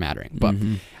start mattering.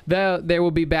 But they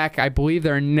will be back. I believe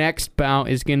their next bout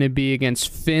is going to be against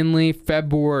Findlay,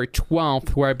 February 12th,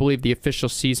 where I believe the official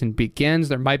season begins.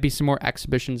 There might be some more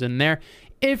exhibitions in there.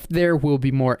 If there will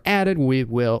be more added, we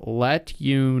will let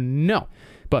you know.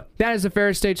 But that is the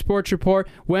Ferris State Sports Report.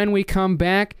 When we come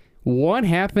back, what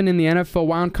happened in the NFL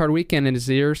Wildcard Weekend? And is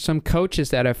there some coaches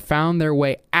that have found their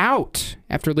way out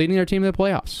after leading their team to the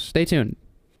playoffs? Stay tuned.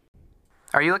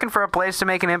 Are you looking for a place to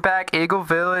make an impact? Eagle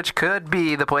Village could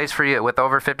be the place for you. With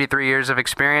over 53 years of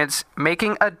experience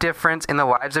making a difference in the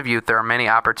lives of youth, there are many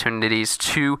opportunities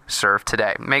to serve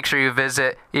today. Make sure you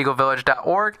visit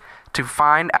eaglevillage.org to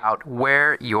find out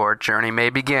where your journey may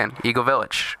begin. Eagle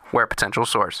Village, where potential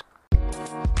soars.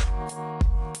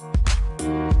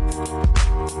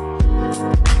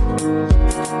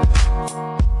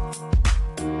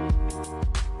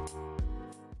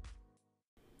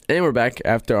 And we're back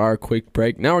after our quick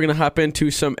break. Now we're going to hop into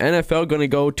some NFL. Going to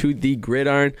go to the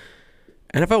Gridiron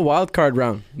NFL wildcard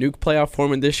round. New playoff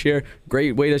format this year.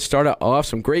 Great way to start it off.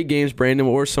 Some great games, Brandon.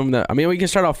 Or some that we can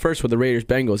start off first with the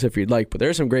Raiders-Bengals if you'd like, but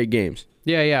there's some great games.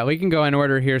 Yeah, we can go in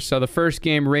order here. So the first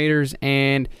game, Raiders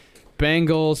and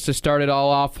Bengals to start it all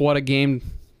off. What a game.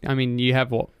 I mean, you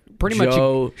have pretty much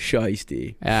Joe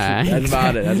Shiesty. That's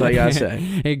about it. That's all I got to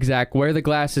say. Exactly. Wear the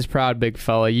glasses proud, big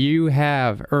fella. You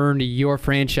have earned your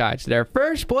franchise their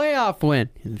first playoff win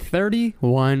in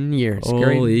 31 years.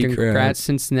 Holy crap. Congrats,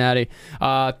 Cincinnati.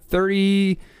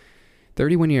 31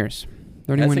 years.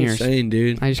 31 years. That's insane,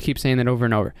 dude. I just keep saying that over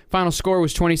and over. Final score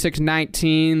was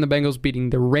 26-19. The Bengals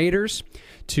beating the Raiders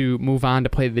to move on to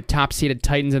play the top-seeded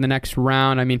Titans in the next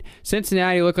round. I mean,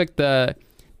 Cincinnati looked like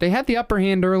they had the upper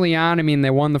hand early on. I mean, they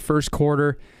won the first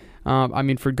quarter.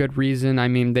 For good reason. I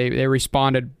mean, they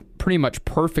responded pretty much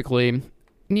perfectly,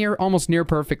 almost near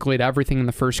perfectly to everything in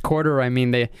the first quarter. I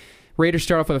mean, the Raiders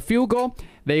start off with a field goal.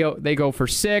 They go for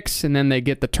 6, and then they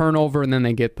get the turnover, and then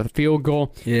they get the field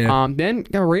goal. Yeah. Then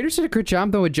the Raiders did a good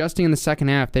job though adjusting in the second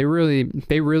half. They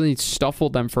really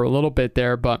stuffled them for a little bit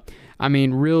there, but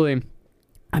Derek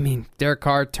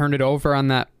Carr turned it over on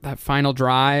that final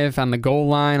drive on the goal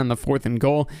line on the 4th and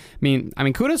goal. I mean,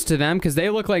 kudos to them because they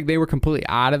looked like they were completely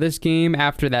out of this game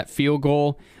after that field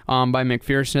goal by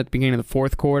McPherson at the beginning of the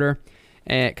fourth quarter.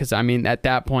 Because at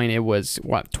that point it was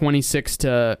 26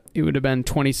 to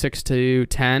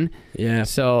 10. Yeah.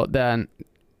 So then,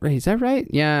 is that right?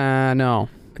 Yeah. No.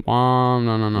 No.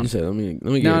 Let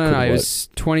me get No. It was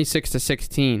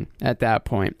 26-16 at that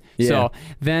point. Yeah. So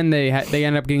then they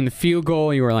ended up getting the field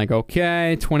goal. You were like,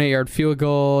 okay, 28-yard field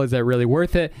goal. Is that really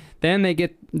worth it? Then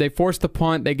they force the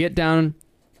punt. They get down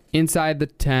inside the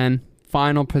 10.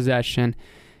 Final possession.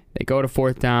 They go to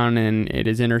 4th down and it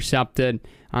is intercepted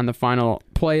on the final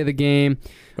play of the game.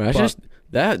 Right,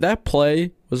 that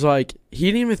play was like he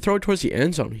didn't even throw it towards the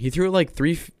end zone. He threw it like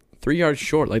 3 yards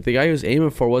short. Like the guy he was aiming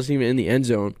for wasn't even in the end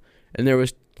zone, and there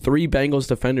was 3 Bengals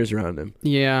defenders around him.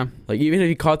 Yeah. Like even if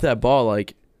he caught that ball,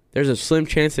 like there's a slim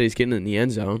chance that he's getting in the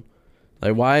end zone.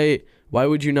 Like why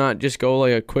would you not just go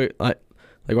like a quick like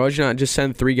why would you not just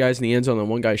send 3 guys in the end zone and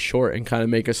 1 guy short and kind of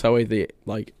make us that way they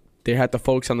had to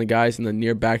focus on the guys in the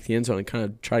near back of the end zone and kind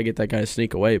of try to get that guy to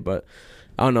sneak away. But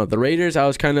I don't know. The Raiders,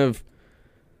 I didn't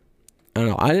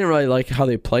really like how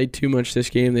they played too much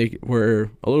this game. They were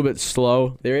a little bit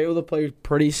slow. They were able to play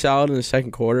pretty solid in the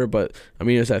second quarter, but it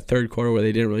was that third quarter where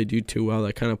they didn't really do too well.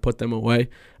 That kind of put them away,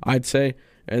 I'd say.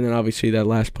 And then obviously that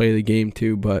last play of the game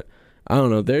too. But I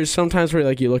don't know. There's sometimes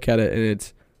where you look at it and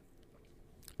it's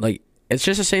like it's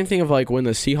just the same thing of like when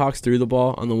the Seahawks threw the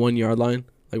ball on the 1 yard line.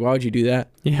 Like, why would you do that?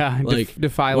 Yeah, like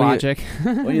defy logic.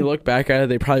 When you look back at it,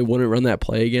 they probably wouldn't run that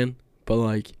play again. But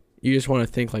like, you just want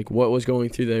to think like what was going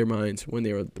through their minds when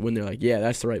they're like, yeah,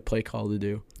 that's the right play call to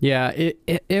do. Yeah,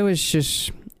 it was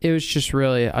just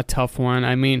really a tough one.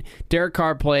 I mean, Derek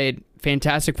Carr played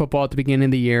fantastic football at the beginning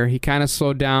of the year. He kind of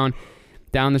slowed down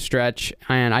the stretch,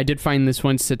 and I did find this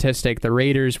one statistic: the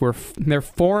Raiders they're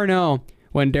 4-0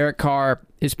 when Derek Carr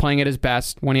is playing at his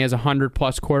best, when he has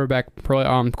 100+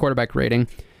 quarterback rating.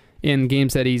 In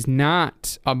games that he's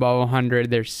not above 100,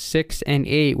 they're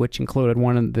 6-8, which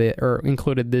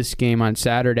included this game on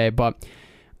Saturday. But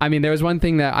there was one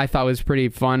thing that I thought was pretty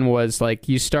fun was like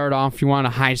you start off, you want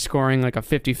a high scoring, like a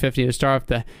 50-50 to start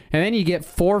off and then you get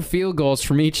 4 field goals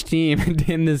from each team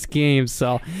in this game.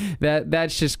 So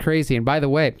that's just crazy. And by the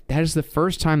way, that is the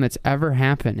first time that's ever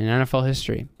happened in NFL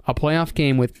history. A playoff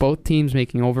game with both teams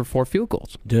making over 4 field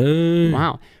goals. Dang.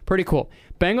 Wow. Pretty cool.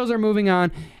 Bengals are moving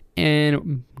on.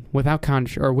 And with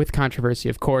controversy,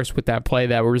 of course, with that play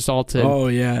that resulted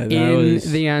in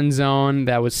the end zone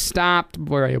that was stopped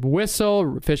by a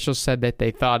whistle. Officials said that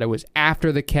they thought it was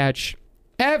after the catch.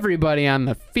 everybody on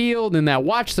the field and that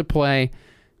watched the play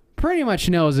pretty much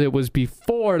knows it was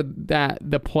before that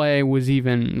the play was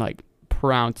even like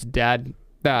pronounced dead.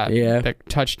 The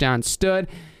touchdown stood.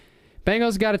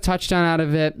 Bengals got a touchdown out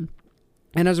of it.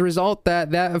 And as a result,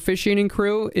 that officiating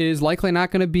crew is likely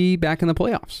not going to be back in the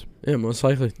playoffs. Yeah, most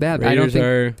likely.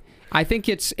 I think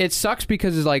it sucks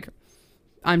because it's like,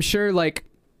 I'm sure like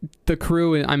the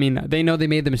crew, I mean, they know they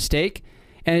made the mistake,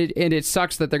 and it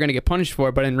sucks that they're going to get punished for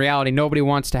it, but in reality, nobody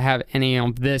wants to have any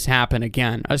of this happen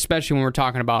again, especially when we're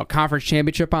talking about conference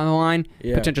championship on the line,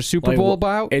 potential Super Bowl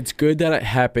bout. It's good that it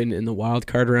happened in the wild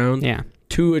card round. Yeah.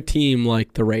 To a team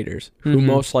like the Raiders, who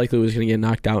most likely was going to get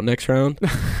knocked out next round.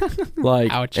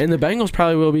 Ouch. And the Bengals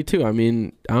probably will be too. I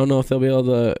mean, I don't know if they'll be able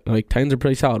to, like, Titans are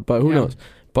pretty solid, but who knows?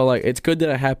 But, like, it's good that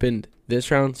it happened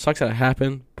this round. Sucks that it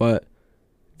happened, but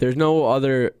there's no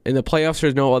other, in the playoffs,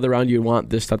 there's no other round you'd want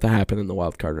this stuff to happen in the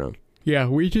wild card round. Yeah,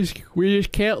 we just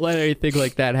can't let anything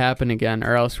like that happen again,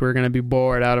 or else we're going to be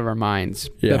bored out of our minds.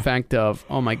 Yeah. The fact of,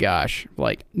 oh my gosh,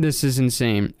 like, this is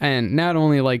insane. And not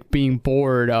only, like, being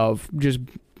bored of just,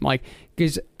 like,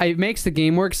 because it makes the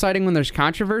game more exciting when there's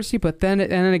controversy, but then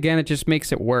again, it just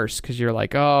makes it worse because you're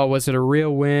like, oh, was it a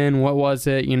real win? What was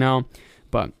it? You know?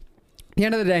 But at the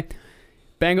end of the day,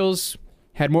 Bengals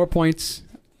had more points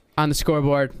on the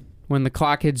scoreboard when the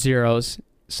clock hit zeros.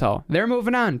 So they're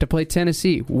moving on to play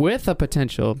Tennessee with a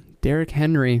potential Derrick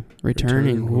Henry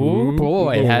returning. Oh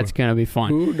boy, that's going to be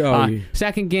fun.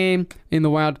 Second game in the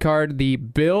wild card, the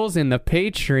Bills and the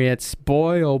Patriots.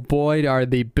 Boy, oh boy, are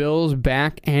the Bills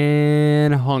back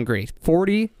and hungry.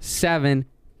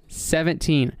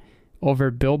 47-17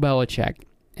 over Bill Belichick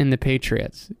and the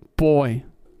Patriots. Boy,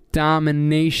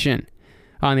 domination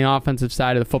on the offensive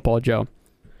side of the football, Joe.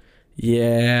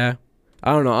 Yeah.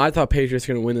 I don't know. I thought Patriots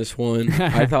were going to win this one.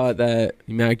 I thought that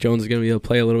Mac Jones was going to be able to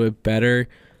play a little bit better.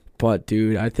 But,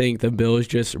 dude, I think the Bills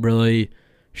just really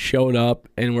showed up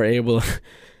and were able to.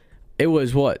 It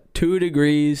was, 2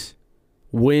 degrees,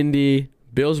 windy,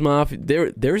 Bills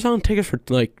Mafia. They were selling tickets for,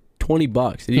 like,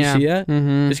 $20. Did you see that?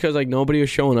 Mm-hmm. Just because, like, nobody was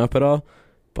showing up at all.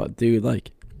 But, dude,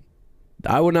 like,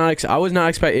 I was not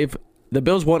expecting. If the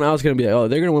Bills won, I was going to be like, oh,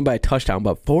 they're going to win by a touchdown.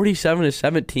 But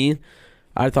 47-17,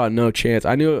 I thought no chance.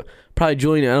 I knew probably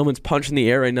Julian Edelman's punching the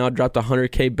air right now. Dropped a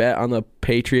 $100K bet on the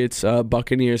Patriots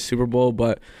Buccaneers Super Bowl,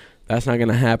 but that's not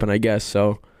gonna happen, I guess.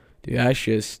 So, dude, that's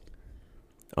just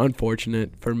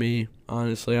unfortunate for me.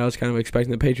 Honestly, I was kind of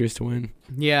expecting the Patriots to win.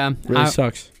 Yeah, really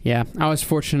sucks. Yeah, I was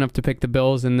fortunate enough to pick the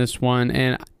Bills in this one,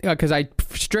 and because I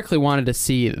strictly wanted to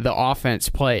see the offense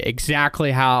play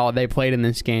exactly how they played in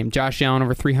this game. Josh Allen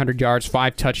over 300 yards,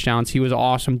 5 touchdowns. He was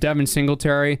awesome. Devin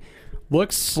Singletary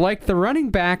looks like the running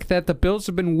back that the Bills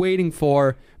have been waiting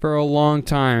for a long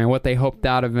time and what they hoped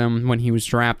out of him when he was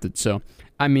drafted. So,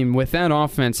 I mean, with that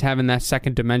offense, having that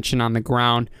second dimension on the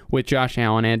ground with Josh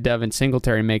Allen and Devin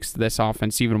Singletary makes this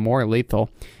offense even more lethal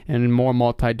and more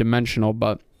multi-dimensional.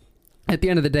 But at the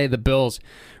end of the day, the Bills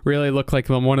really look like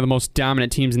one of the most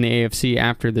dominant teams in the AFC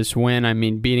after this win. I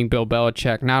mean, beating Bill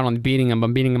Belichick, not only beating him,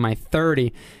 but beating him by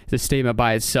 30 is a statement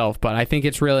by itself. But I think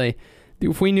it's really...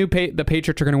 If we knew the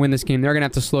Patriots are going to win this game, they're going to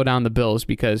have to slow down the Bills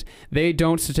because they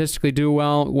don't statistically do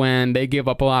well when they give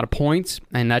up a lot of points,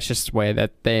 and that's just the way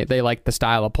that they like the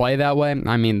style of play that way.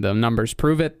 I mean, the numbers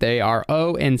prove it. They are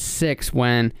 0-6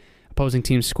 when opposing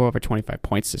teams score over 25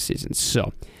 points this season.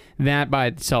 So that by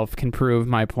itself can prove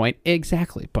my point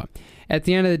exactly. But at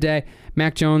the end of the day,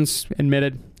 Mac Jones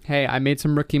admitted, hey, I made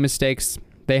some rookie mistakes.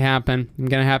 They happen. I'm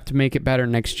gonna have to make it better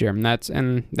next year.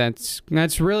 And that's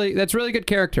really good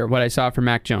character. What I saw from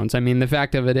Mac Jones. I mean, the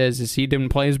fact of it is he didn't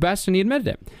play his best and he admitted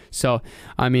it. So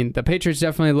I mean, the Patriots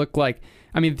definitely look like.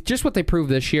 I mean, just what they proved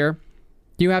this year.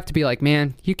 You have to be like,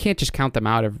 man, you can't just count them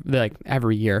out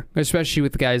every year, especially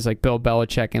with guys like Bill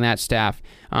Belichick and that staff.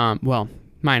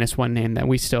 Minus one name that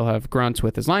we still have grunts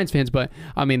with as Lions fans, but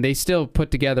I mean, they still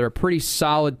put together a pretty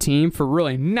solid team for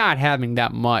really not having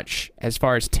that much as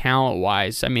far as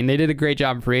talent-wise. I mean, they did a great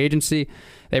job in free agency.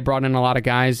 They brought in a lot of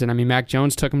guys, and I mean, Mac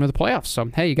Jones took them to the playoffs.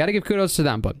 So, hey, you got to give kudos to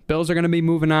them. But Bills are going to be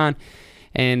moving on,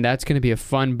 and that's going to be a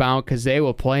fun bout because they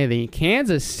will play the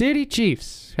Kansas City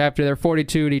Chiefs after their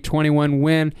 42-21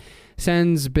 win.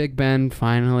 Sends Big Ben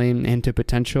finally into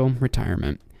potential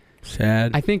retirement.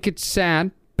 Sad. I think it's sad,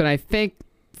 but I think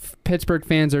Pittsburgh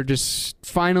fans are just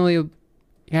finally,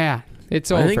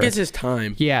 it's over. I think it's his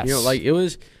time. Yes. You know, like it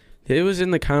was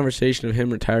in the conversation of him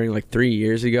retiring like 3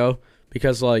 years ago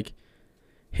because like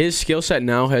his skill set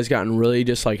now has gotten really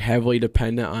just like heavily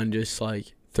dependent on just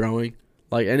like throwing.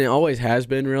 Like, and it always has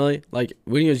been really. Like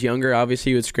when he was younger,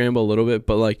 obviously he would scramble a little bit,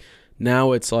 but like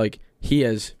now it's like he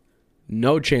has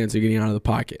no chance of getting out of the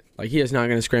pocket. Like, he is not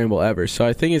going to scramble ever. So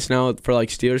I think it's now for, like,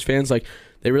 Steelers fans, like,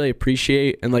 they really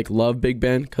appreciate and, like, love Big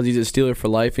Ben because he's a Steeler for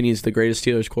life and he's the greatest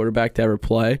Steelers quarterback to ever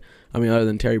play. I mean, other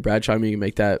than Terry Bradshaw, I mean, you can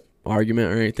make that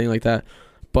argument or anything like that.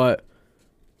 But,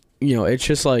 you know, it's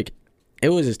just, like, it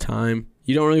was his time.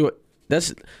 You don't really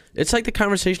it's like the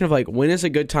conversation of, like, when is a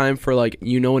good time for, like, an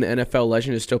NFL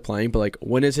legend is still playing, but, like,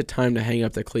 when is it time to hang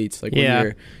up the cleats? Like,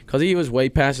 because he was way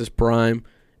past his prime,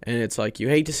 and it's like you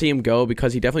hate to see him go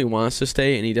because he definitely wants to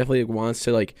stay and he definitely wants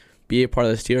to, like, be a part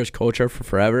of the Steelers culture for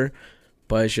forever.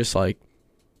 But it's just like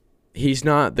he's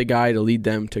not the guy to lead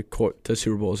them to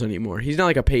Super Bowls anymore. He's not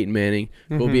like a Peyton Manning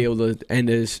who will be able to end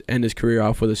his career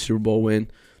off with a Super Bowl win.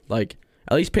 Like,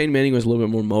 at least Peyton Manning was a little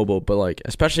bit more mobile, but, like,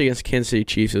 especially against Kansas City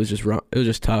Chiefs, it was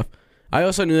just tough. I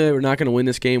also knew they were not going to win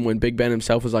this game when Big Ben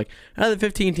himself was like, out of the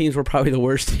 15 teams, we're probably the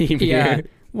worst team here.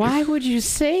 Why would you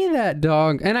say that,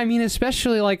 dog? And I mean,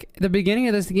 especially, like, the beginning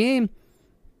of this game,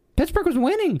 Pittsburgh was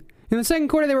winning. In the second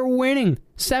quarter, they were winning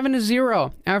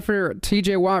 7-0 after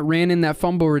T.J. Watt ran in that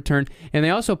fumble return. And they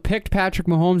also picked Patrick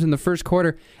Mahomes in the first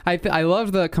quarter. I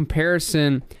love the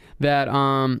comparison that,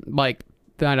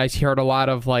 that I heard a lot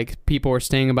of, like, people were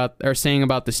saying about the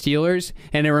Steelers,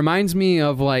 and it reminds me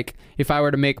of, like, if I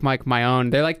were to make my own,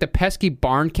 they're like the pesky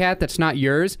barn cat that's not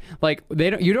yours. Like,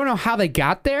 you don't know how they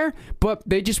got there, but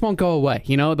they just won't go away.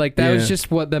 You know, like, that was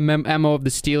just what the MO of the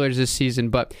Steelers this season.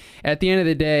 But at the end of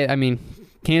the day, I mean,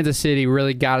 Kansas City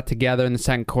really got it together in the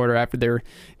second quarter after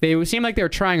they seemed like they were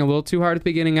trying a little too hard at the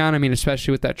beginning on. I mean,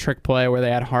 especially with that trick play where they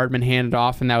had Hardman handed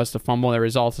off, and that was the fumble that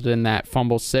resulted in that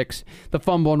fumble 6, the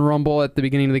fumble and rumble at the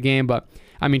beginning of the game. But,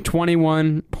 I mean,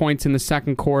 21 points in the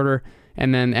second quarter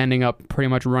and then ending up pretty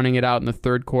much running it out in the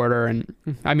third quarter. And,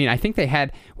 I mean, I think they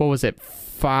had,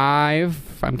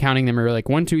 5? I'm counting them like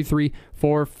 1, 2, 3,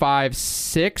 4, 5,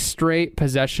 6 straight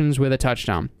possessions with a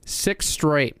touchdown. 6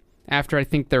 straight. After I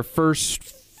think their first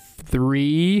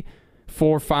 3,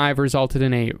 4, 5 resulted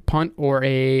in a punt or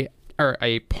a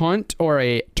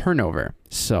turnover.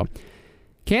 So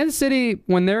Kansas City,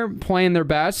 when they're playing their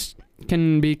best,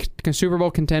 can be Super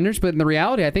Bowl contenders. But in the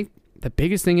reality, I think the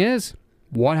biggest thing is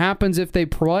what happens if they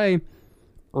play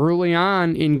early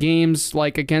on in games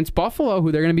like against Buffalo,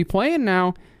 who they're going to be playing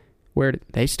now, where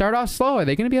they start off slow. Are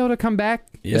they going to be able to come back,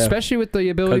 especially with the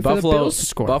ability for the Bills to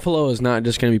score? Buffalo is not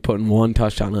just going to be putting 1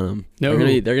 touchdown on them. No. They're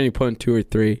going to be putting 2 or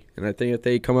 3. And I think if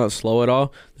they come out slow at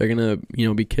all, they're going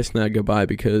to be kissing that goodbye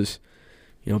because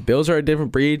Bills are a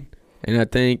different breed. And I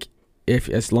think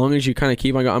as long as you kind of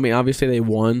keep on going, I mean, obviously they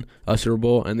won a Super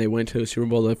Bowl and they went to a Super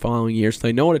Bowl the following year, so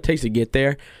they know what it takes to get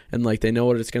there, and, like, they know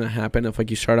what it's going to happen if, like,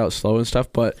 you start out slow and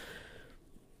stuff. But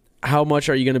how much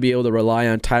are you going to be able to rely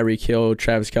on Tyreek Hill,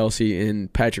 Travis Kelce,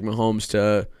 and Patrick Mahomes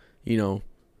to,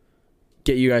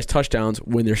 get you guys touchdowns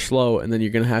when they're slow? And then you're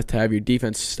going to have your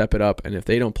defense step it up. And if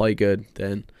they don't play good,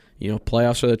 then,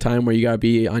 playoffs are the time where you got to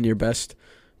be on your best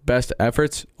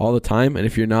efforts all the time. And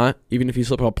if you're not, even if you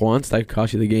slip up once, that could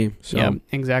cost you the game. So. Yeah,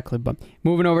 exactly. But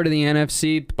moving over to the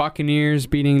NFC, Buccaneers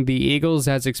beating the Eagles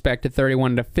as expected,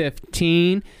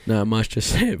 31-15. Not much to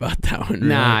say about that one.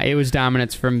 Nah, right? It was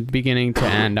dominance from beginning to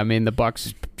end. I mean, the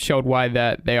Bucs showed why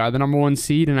that they are the number 1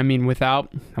 seed, and I mean,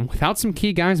 without some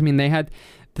key guys, I mean, they had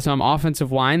some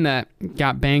offensive line that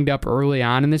got banged up early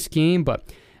on in this game, but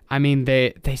I mean,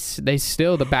 they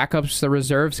still, the backups, the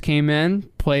reserves came in,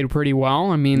 played pretty well.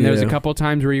 I mean, there was a couple of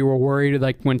times where you were worried,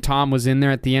 like when Tom was in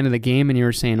there at the end of the game and you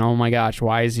were saying, oh my gosh,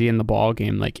 why is he in the ball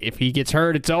game? Like, if he gets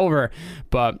hurt, it's over.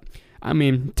 But, I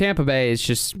mean, Tampa Bay is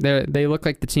just, they look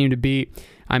like the team to beat.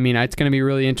 I mean, it's going to be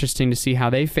really interesting to see how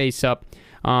they face up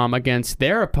against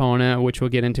their opponent, which we'll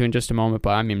get into in just a moment.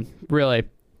 But, I mean, really,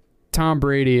 Tom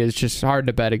Brady is just hard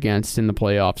to bet against in the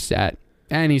playoffs at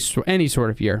any sort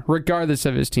of year, regardless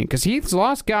of his team. Because he's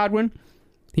lost Godwin,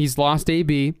 he's lost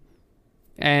AB,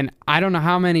 and I don't know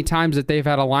how many times that they've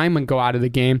had a lineman go out of the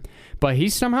game, but he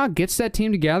somehow gets that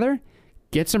team together,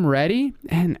 gets them ready,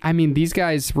 and I mean, these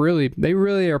guys really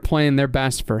are playing their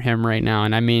best for him right now,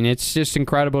 and I mean, it's just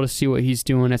incredible to see what he's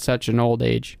doing at such an old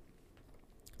age.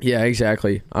 Yeah,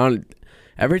 exactly.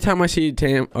 Every time I see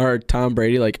Tom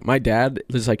Brady, like, my dad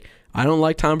is like, I don't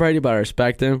like Tom Brady, but I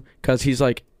respect him because he's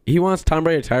like, he wants Tom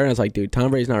Brady to retire, and I was like, dude, Tom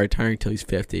Brady's not retiring until he's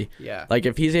 50. Yeah. Like,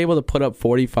 if he's able to put up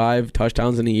 45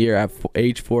 touchdowns in a year at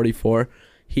age 44,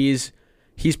 he's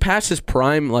past his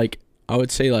prime, like, I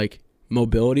would say, like,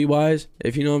 mobility-wise,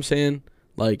 if you know what I'm saying.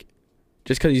 Like,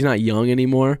 just because he's not young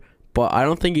anymore. But I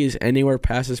don't think he's anywhere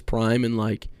past his prime in,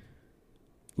 like,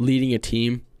 leading a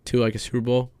team to, like, a Super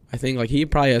Bowl. I think, like, he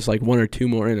probably has, like, 1 or 2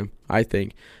 more in him, I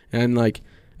think. And, like,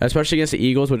 especially against the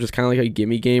Eagles, which is kind of like a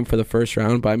gimme game for the first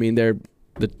round. But, I mean, they're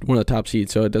one of the top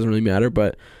seeds, so it doesn't really matter.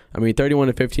 But I mean,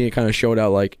 31-15, it kind of showed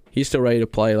out like he's still ready to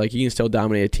play. Like he can still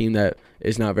dominate a team that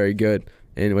is not very good.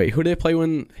 And wait, who do they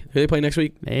play next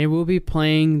week? They will be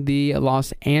playing the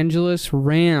Los Angeles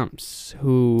Rams,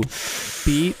 who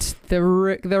beat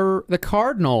the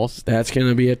Cardinals. That's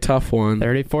gonna be a tough one.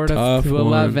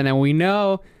 34-11, and we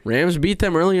know Rams beat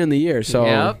them early in the year. So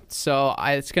yep. So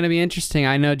it's gonna be interesting.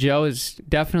 I know Joe is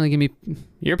definitely gonna be.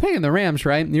 You're picking the Rams,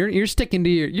 right? You're sticking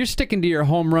to your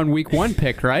home run week 1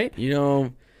 pick, right?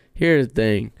 Here's the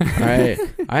thing. All right,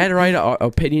 I had to write an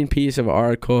opinion piece of an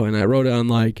article, and I wrote it on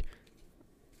like.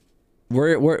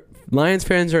 We're Lions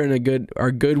fans are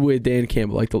good with Dan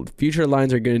Campbell. Like the future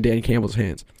Lions are good in Dan Campbell's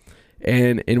hands.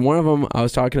 And in one of them, I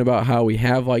was talking about how we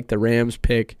have like the Rams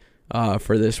pick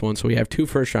for this one, so we have 2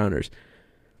 first-rounders.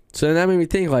 So then that made me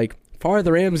think like, far as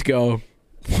the Rams go,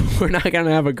 we're not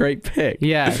gonna have a great pick.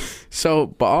 Yeah. So,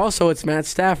 but also it's Matt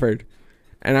Stafford.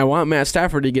 And I want Matt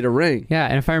Stafford to get a ring. Yeah,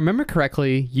 and if I remember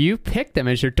correctly, you picked them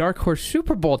as your dark horse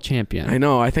Super Bowl champion. I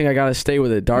know. I think I got to stay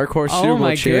with it. Dark horse Super Bowl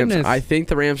champs. Goodness. I think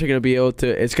the Rams are going to be able to.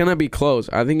 It's going to be close.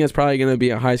 I think it's probably going to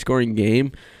be a high-scoring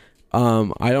game.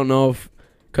 I don't know if,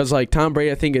 because like Tom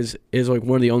Brady, I think is like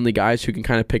one of the only guys who can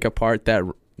kind of pick apart that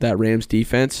Rams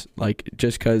defense. Like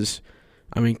just because,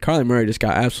 I mean, Kyler Murray just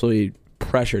got absolutely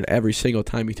pressured every single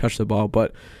time he touched the ball.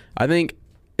 But I think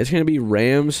it's going to be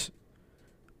Rams.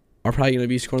 Are probably going to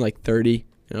be scoring like 30. And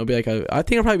it'll be like I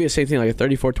think it'll probably be the same thing, like a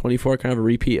 34-24, kind of a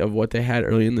repeat of what they had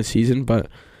early in the season. But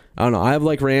I don't know. I have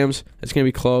like Rams. It's going to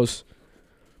be close.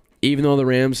 Even though the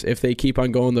Rams, if they keep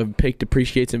on going, the pick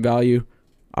depreciates in value.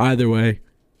 Either way,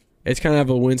 it's kind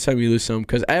of a win some, you lose some.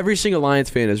 Because every single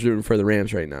Lions fan is rooting for the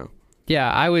Rams right now.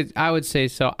 Yeah, I would say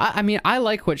so. I mean, I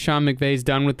like what Sean McVay's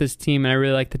done with this team, and I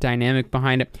really like the dynamic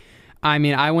behind it. I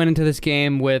mean, I went into this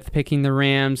game with picking the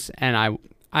Rams, and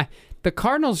the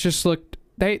Cardinals just looked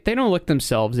they don't look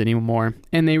themselves anymore,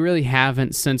 and they really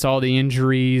haven't since all the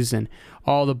injuries and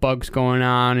all the bugs going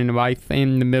on in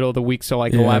the middle of the week, so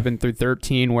like 11 through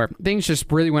 13, where things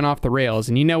just really went off the rails.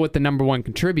 And you know what the number one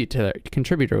contributor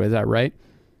is, that right?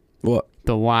 What?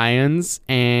 The Lions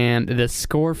and the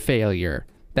score failure.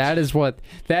 That is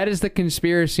the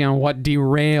conspiracy on what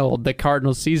derailed the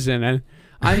Cardinals season. And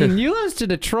I mean, you lose to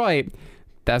Detroit,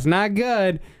 that's not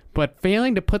good. But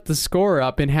failing to put the score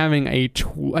up and having a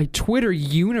Twitter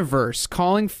universe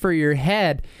calling for your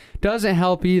head doesn't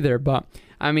help either. But,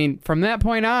 I mean, from that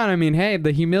point on, I mean, hey,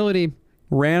 the humility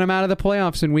ran them out of the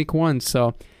playoffs in week 1.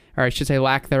 So, or I should say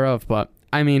lack thereof. But,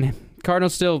 I mean,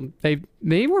 Cardinals still,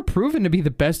 they were proven to be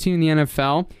the best team in the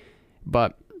NFL.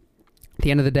 But at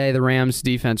the end of the day, the Rams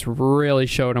defense really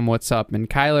showed them what's up. And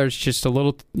Kyler's just a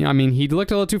little, I mean, he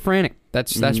looked a little too frantic.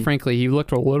 That's frankly, he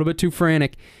looked a little bit too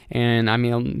frantic. And I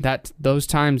mean, those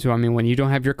times, I mean, when you don't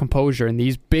have your composure in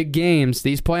these big games,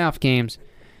 these playoff games,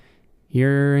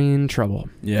 you're in trouble.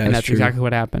 Yeah, and that's true. exactly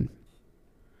what happened.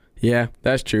 Yeah,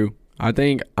 that's true. I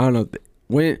don't know,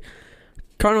 when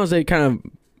Cardinals, they kind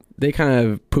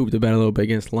of pooped the bed a little bit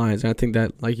against the Lions. And I think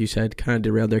that, like you said, kind of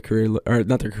derailed their career, or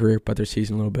not their career, but their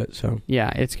season a little bit. So yeah,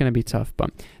 it's going to be tough.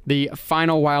 But the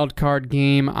final wild card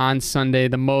game on Sunday,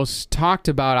 the most talked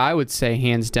about, I would say,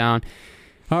 hands down,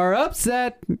 our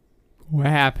upset. What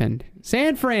happened?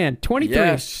 San Fran,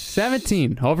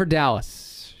 23-17 over Dallas.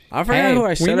 I forgot who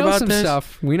I said about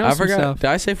this. We know some stuff. Did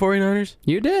I say 49ers?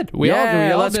 You did. We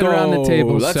all did around the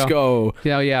table. Let's go.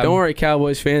 Yeah. Don't worry,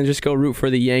 Cowboys fans. Just go root for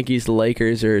the Yankees, the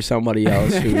Lakers, or somebody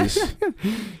else who's...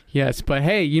 Yes, but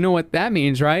hey, you know what that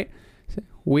means, right?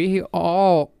 We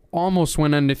all almost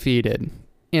went undefeated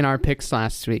in our picks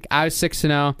last week. I was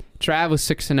 6-0. Trav was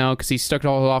 6-0 because he stuck it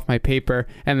all off my paper,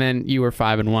 and then you were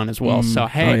 5-1 as well. So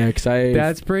hey,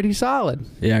 that's pretty solid.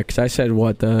 Yeah, because I said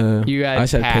I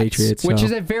said Pats, Patriots, which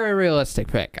is a very realistic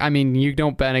pick. I mean, you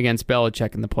don't bet against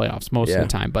Belichick in the playoffs most of the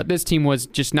time, but this team was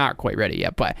just not quite ready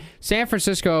yet. But San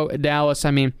Francisco, Dallas,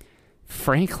 I mean,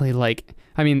 frankly,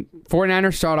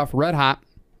 49ers started off red hot,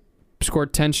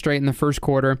 scored 10 straight in the first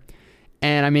quarter.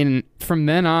 And, I mean, from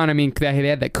then on, I mean, they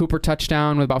had that Cooper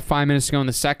touchdown with about 5 minutes to go in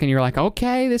the second. You're like,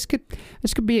 okay, this could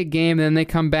be a game. And then they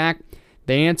come back.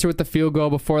 They answer with the field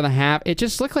goal before the half. It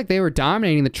just looked like they were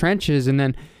dominating the trenches. And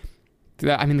then,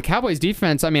 the Cowboys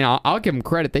defense, I mean, I'll give them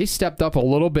credit. They stepped up a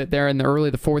little bit there in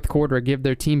the fourth quarter to give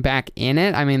their team back in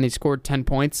it. I mean, they scored 10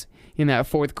 points in that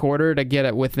fourth quarter to get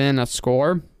it within a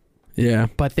score. Yeah.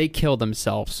 But they killed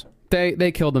themselves.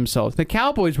 They killed themselves. The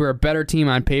Cowboys were a better team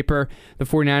on paper. The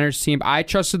 49ers team, I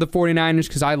trusted the 49ers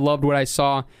because I loved what I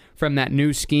saw from that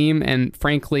new scheme. And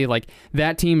frankly,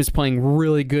 that team is playing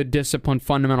really good, disciplined,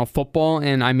 fundamental football.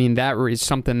 And I mean, that is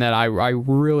something that I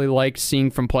really like seeing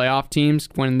from playoff teams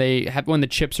when the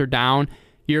chips are down.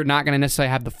 you're not going to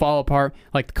necessarily have the fall apart.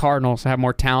 Like the Cardinals have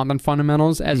more talent than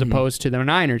fundamentals as opposed to the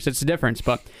Niners. It's the difference.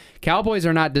 But Cowboys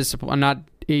are not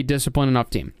a disciplined enough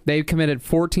team. They committed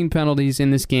 14 penalties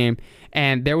in this game,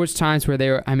 and there was times where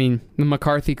the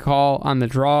McCarthy call on the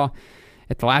draw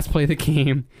at the last play of the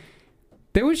game,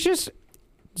 there was just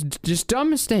dumb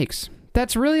mistakes.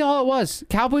 That's really all it was.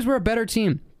 Cowboys were a better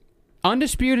team.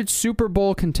 Undisputed Super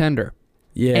Bowl contender.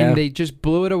 Yeah. And they just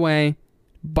blew it away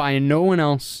by no one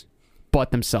else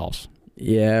but themselves.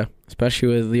 Yeah, especially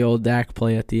with the old Dak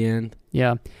play at the end.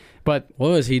 Yeah. But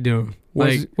what was he doing?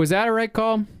 Was that a right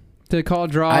call to call a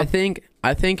draw? I think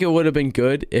it would have been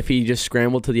good if he just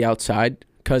scrambled to the outside,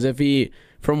 because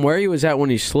from where he was at when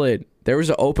he slid, there was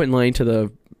an open lane to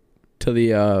the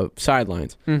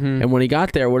sidelines. Mm-hmm. And when he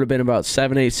got there, it would have been about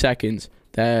 7-8 seconds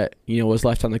that was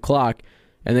left on the clock,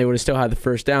 and they would have still had the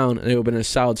first down, and it would have been a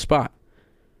solid spot.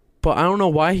 But I don't know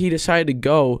why he decided to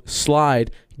go, slide,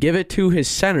 give it to his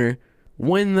center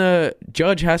when the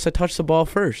judge has to touch the ball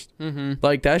first. Mm-hmm.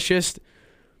 Like, that's just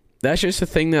a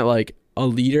thing that, like, a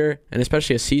leader, and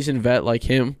especially a seasoned vet like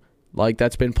him, like,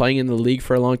 that's been playing in the league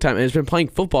for a long time and has been playing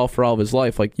football for all of his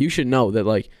life, like, you should know that,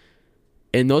 like,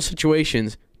 in those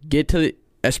situations,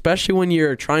 especially when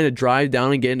you're trying to drive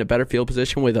down and get in a better field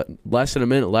position with less than a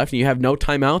minute left and you have no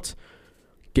timeouts,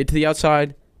 get to the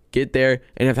outside, get there,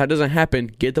 and if that doesn't happen,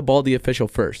 get the ball to the official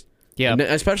first. Yeah. And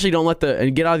especially don't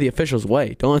get out of the official's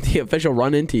way. Don't let the official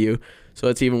run into you, so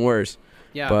it's even worse.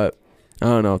 Yeah. But I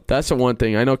don't know. That's the one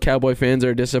thing. I know Cowboy fans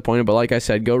are disappointed, but like I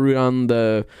said, go root on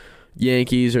the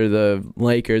Yankees or the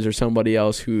Lakers or somebody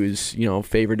else who's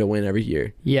favored to win every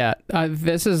year. Yeah.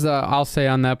 This is I'll say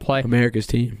on that play, America's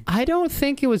team. I don't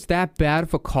think it was that bad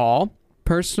of a call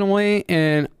personally,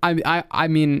 and I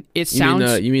mean it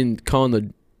sounds. You mean calling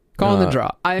the draw.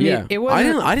 I mean, it was.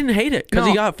 I didn't hate it because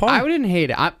he got far. I didn't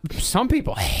hate it. Some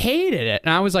people hated it,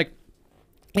 and I was like,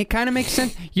 it kind of makes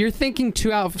sense. You're thinking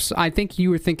I think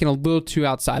you were thinking a little too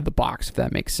outside the box, if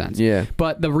that makes sense. Yeah.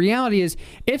 But the reality is,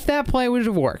 if that play would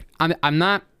have worked, I'm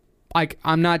not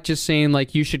just saying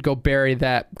like you should go bury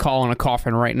that call in a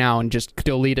coffin right now and just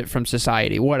delete it from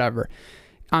society, whatever.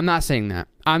 I'm not saying that.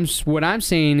 What I'm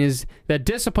saying is the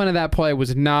discipline of that play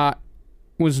was not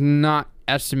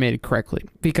estimated correctly,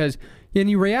 because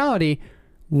in reality,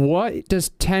 what does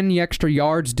 10 extra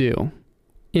yards do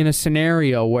in a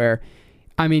scenario where,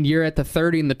 I mean, you're at the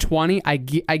 30 and the 20? I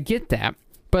get that,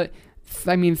 but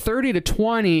I mean 30 to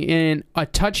 20 in a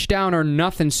touchdown or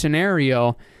nothing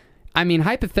scenario, I mean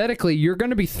hypothetically you're going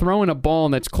to be throwing a ball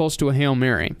that's close to a Hail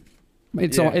Mary.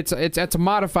 It's a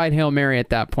modified Hail Mary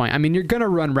at that point. I mean, you're going to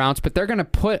run routes, but they're going to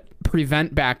put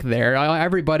prevent back there.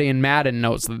 Everybody in Madden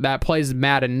knows that plays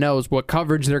Madden knows what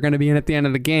coverage they're going to be in at the end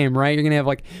of the game, right? You're going to have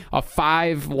like a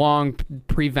 5-long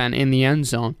prevent in the end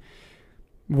zone.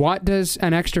 What does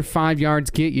an extra 5 yards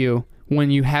get you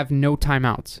when you have no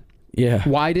timeouts? Yeah.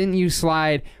 Why didn't you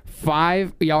slide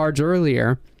 5 yards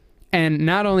earlier? And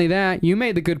not only that, you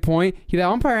made the good point. The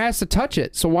umpire has to touch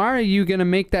it. So why are you going to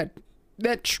make that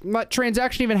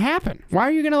transaction even happen? Why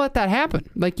are you going to let that happen?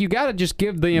 Like, you got to just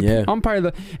give the umpire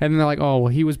and then they're like, oh, well,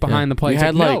 he was behind the play. You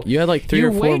had like 3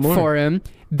 or 4 more. You wait for him,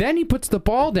 then he puts the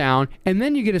ball down, and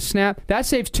then you get a snap. That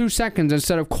saves 2 seconds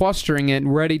instead of clustering it,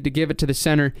 ready to give it to the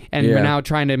center, and you're now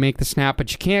trying to make the snap,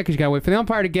 but you can't because you got to wait for the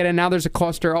umpire to get in. Now there's a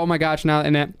cluster. Oh, my gosh, now,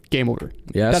 and that game over.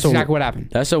 Yeah, that's exactly what happened.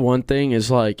 That's the one thing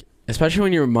is, like, especially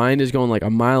when your mind is going like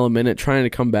a mile a minute trying to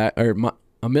come back, or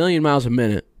a million miles a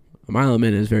minute. A mile a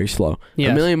minute is very slow.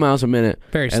 Yes. A million miles a minute.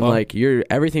 Very slow. And like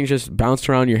everything's just bounced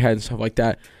around your head and stuff like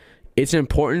that. It's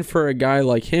important for a guy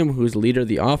like him who's the leader of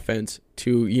the offense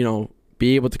to,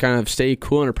 be able to kind of stay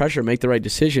cool under pressure, make the right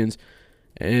decisions.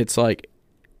 And it's like,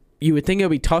 you would think it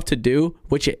would be tough to do,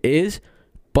 which it is,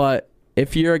 but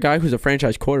if you're a guy who's a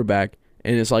franchise quarterback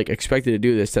and is like expected to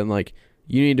do this, then like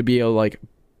you need to be able to like,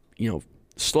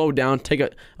 slow down,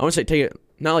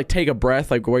 not like take a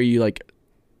breath, like where you like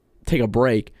take a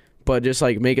break, but just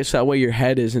like make it so that way your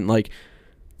head isn't like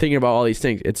thinking about all these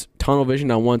things. It's tunnel vision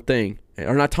on one thing,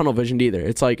 or not tunnel vision either.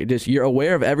 It's like just you're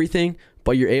aware of everything,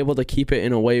 but you're able to keep it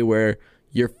in a way where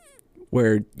you're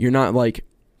not like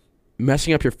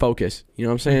messing up your focus. You know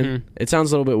what I'm saying? Mm-hmm. It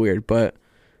sounds a little bit weird, but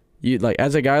you like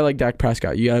as a guy like Dak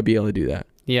Prescott, you gotta be able to do that.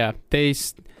 Yeah,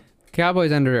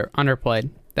 Cowboys underplayed.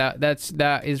 That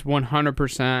is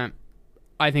 100%.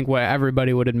 I think what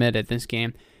everybody would admit at this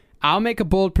game. I'll make a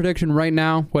bold prediction right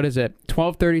now. What is it?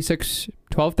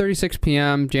 12:36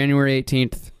 p.m., January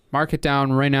 18th. Mark it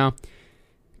down right now.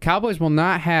 Cowboys will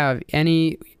not have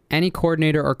any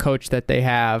coordinator or coach that they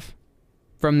have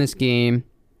from this game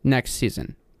next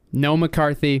season. No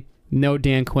McCarthy, no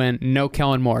Dan Quinn, no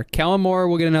Kellen Moore. Kellen Moore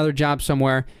will get another job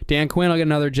somewhere. Dan Quinn will get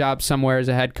another job somewhere as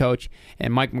a head coach,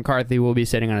 and Mike McCarthy will be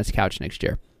sitting on his couch next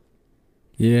year.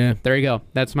 Yeah. There you go.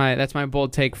 That's my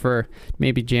bold take for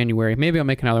maybe January. Maybe I'll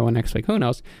make another one next week. Who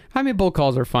knows? I mean, bold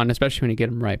calls are fun, especially when you get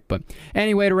them right. But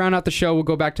anyway, to round out the show, we'll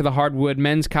go back to the hardwood.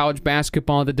 Men's college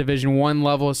basketball at the Division I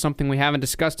level is something we haven't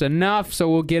discussed enough,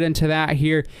 so we'll get into that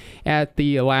here at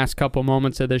the last couple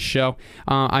moments of this show.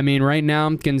 I mean, right now,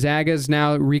 Gonzaga's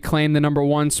now reclaimed the number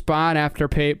 1 spot after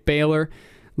Baylor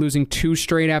losing 2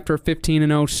 straight after a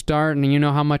 15-0 start, and you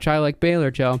know how much I like Baylor,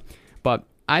 Joe. But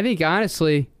I think,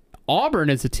 honestly, Auburn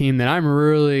is a team that I'm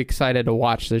really excited to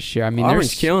watch this year. I mean,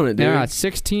 Auburn's killing it, dude. They're at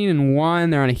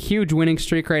 16-1. They're on a huge winning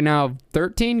streak right now of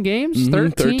 13 games.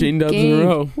 13 dubs in a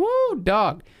row. Woo,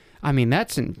 dog. I mean,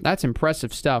 that's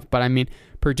impressive stuff. But I mean,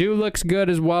 Purdue looks good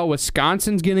as well.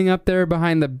 Wisconsin's getting up there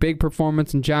behind the big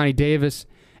performance in Johnny Davis.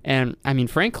 And I mean,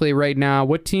 frankly, right now,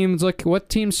 what team's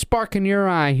sparking your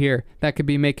eye here that could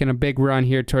be making a big run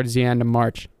here towards the end of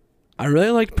March? I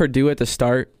really liked Purdue at the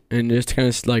start. And just kind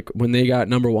of like when they got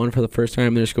number 1 for the first time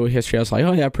in their school history, I was like,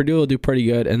 oh, yeah, Purdue will do pretty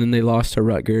good. And then they lost to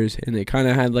Rutgers, and they kind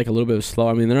of had like a little bit of slow.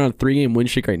 I mean, they're on a 3-game win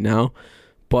streak right now.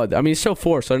 But, I mean, it's still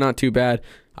 4, so they're not too bad.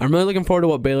 I'm really looking forward to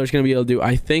what Baylor's going to be able to do.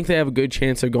 I think they have a good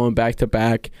chance of going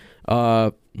back-to-back.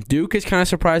 Duke is kind of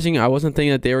surprising. I wasn't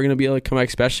thinking that they were going to be able to come back,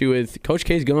 especially with Coach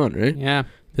K's gone, right? Yeah.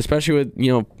 Especially with,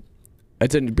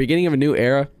 it's the beginning of a new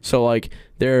era, so like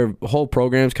their whole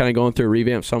program's kind of going through a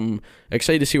revamp. So I'm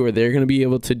excited to see what they're going to be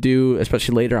able to do,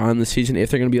 especially later on in the season, if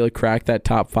they're going to be able to crack that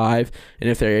top 5, and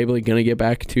if they're going to get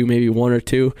back to maybe 1 or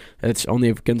 2. It's only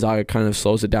if Gonzaga kind of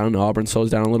slows it down and Auburn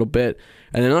slows down a little bit.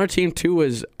 And then another team too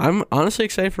is I'm honestly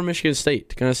excited for Michigan State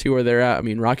to kind of see where they're at. I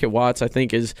mean, Rocket Watts, I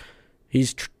think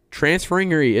he's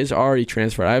transferring, or he is already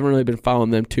transferred. I haven't really been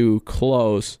following them too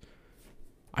close.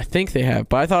 I think they have,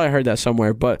 but I thought I heard that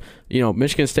somewhere. But,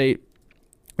 Michigan State,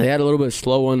 they had a little bit of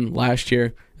slow one last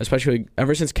year, especially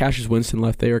ever since Cassius Winston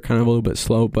left. They were kind of a little bit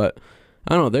slow, but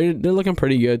I don't know. They're looking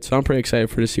pretty good, so I'm pretty excited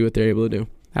to see what they're able to do.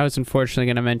 I was unfortunately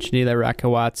going to mention to you that Rocket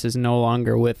Watts is no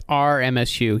longer with our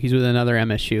MSU. He's with another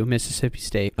MSU, Mississippi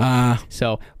State.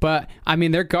 But I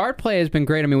mean, their guard play has been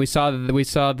great. I mean, we saw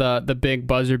the big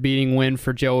buzzer-beating win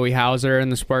for Joey Hauser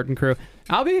and the Spartan crew.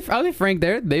 I'll be frank,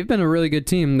 they've been a really good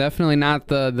team. Definitely not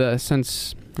definitely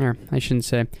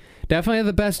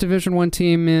the best Division I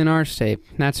team in our state.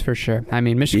 That's for sure. I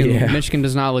mean, Michigan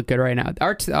does not look good right now.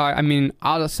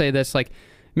 I'll just say this: like,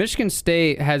 Michigan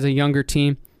State has a younger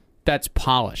team that's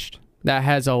polished, that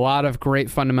has a lot of great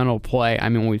fundamental play. I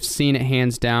mean, we've seen it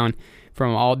hands down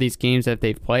from all these games that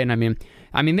they've played. And I mean,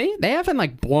 they haven't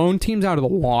like blown teams out of the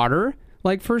water,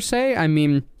 like per se. I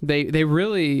mean, they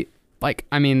really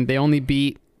they only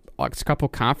beat like a couple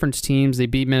conference teams. They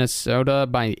beat Minnesota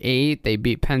by 8. They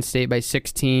beat Penn State by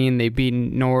 16. They beat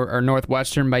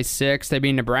Northwestern by 6. They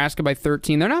beat Nebraska by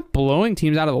 13. They're not blowing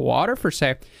teams out of the water per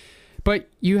se. But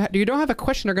you don't have a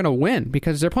question they're going to win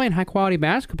because they're playing high-quality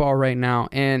basketball right now.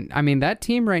 And, I mean, that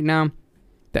team right now,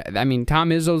 Tom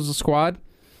Izzo's squad,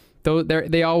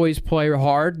 they always play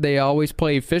hard. They always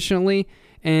play efficiently,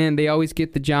 and they always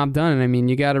get the job done. And, I mean,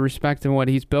 you got to respect what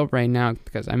he's built right now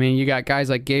because, I mean, you got guys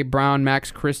like Gabe Brown,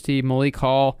 Max Christie, Malik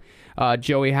Hall,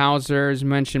 Joey Hauser, as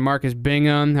mentioned, Marcus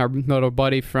Bingham, our little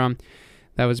buddy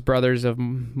that was brothers of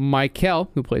Mike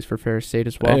Kell, who plays for Ferris State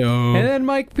as well. Hey-o. And then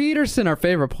Mike Peterson, our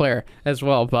favorite player as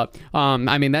well. But,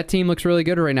 I mean, that team looks really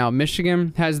good right now.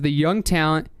 Michigan has the young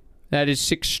talent that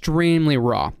is extremely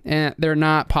raw. And they're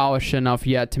not polished enough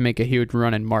yet to make a huge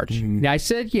run in March. Mm-hmm. I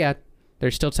said yet.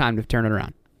 There's still time to turn it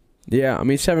around. Yeah, I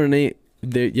mean, 7 and 8.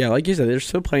 Like you said, there's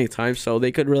still plenty of time, so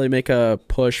they could really make a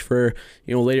push for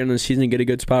later in the season and get a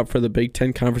good spot for the Big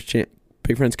Ten Conference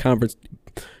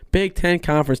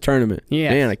tournament. Yeah,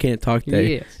 man, I can't talk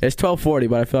today. Yes. It's 12:40,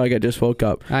 but I feel like I just woke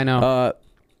up. I know.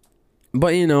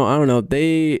 But I don't know.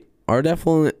 They are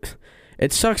definitely.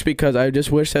 It sucks because I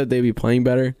just wish that they'd be playing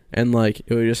better and like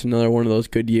it was just another one of those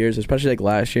good years, especially like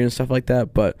last year and stuff like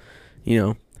that. But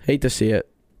hate to see it.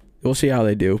 We'll see how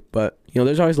they do, but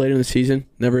there's always later in the season.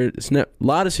 A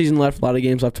lot of season left, a lot of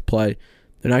games left to play.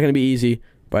 They're not going to be easy,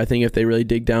 but I think if they really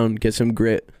dig down, get some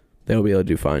grit, they'll be able to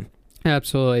do fine.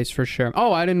 Absolutely, for sure.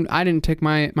 Oh, I didn't take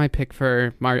my pick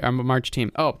for March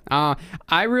team.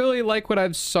 I really like what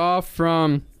I saw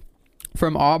from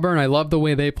Auburn. I love the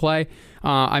way they play.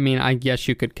 I guess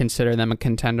you could consider them a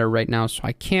contender right now, so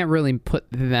I can't really put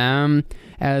them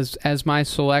as my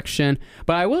selection.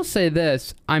 But I will say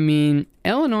this. I mean,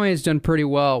 Illinois has done pretty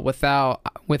well without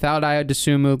Ayo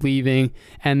Dosunmu leaving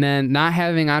and then not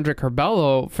having Andre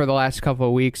Curbelo for the last couple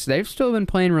of weeks. They've still been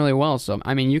playing really well. So,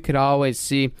 I mean, you could always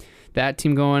see that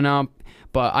team going up.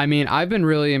 But, I mean, I've been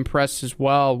really impressed as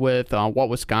well with what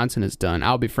Wisconsin has done.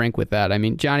 I'll be frank with that. I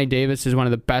mean, Johnny Davis is one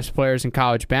of the best players in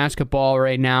college basketball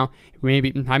right now. He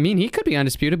could be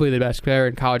undisputably the best player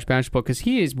in college basketball because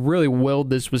he has really willed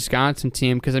this Wisconsin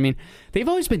team. Because, I mean, they've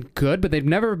always been good, but they've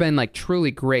never been, like,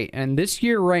 truly great. And this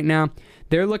year right now,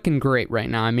 they're looking great right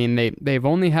now. I mean, they've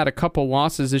only had a couple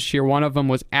losses this year. One of them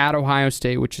was at Ohio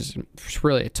State, which is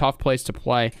really a tough place to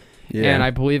play. Yeah. And I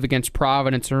believe against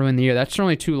Providence early in the year. That's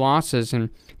only 2 losses. And,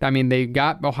 I mean, they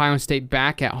got Ohio State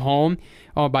back at home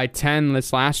by 10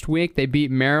 this last week. They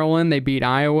beat Maryland. They beat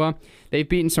Iowa. They've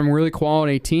beaten some really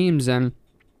quality teams. And,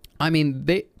 I mean,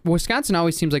 Wisconsin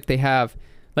always seems like they have,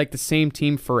 like, the same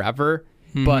team forever.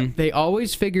 Mm-hmm. But they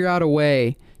always figure out a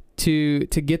way to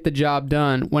get the job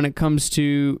done when it comes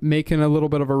to making a little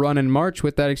bit of a run in March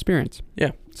with that experience.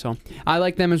 Yeah. So I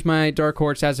like them as my dark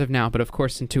horse as of now, but of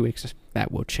course in 2 weeks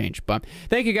that will change. But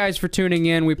thank you guys for tuning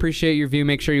in. We appreciate your view.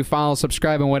 Make sure you follow,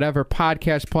 subscribe on whatever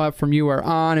podcast platform you are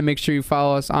on, and make sure you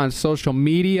follow us on social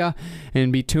media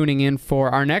and be tuning in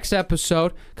for our next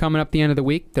episode coming up the end of the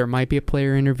week. There might be a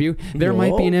player interview. There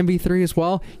might be an MV3 as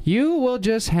well. You will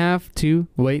just have to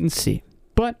wait and see.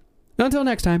 But until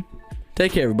next time.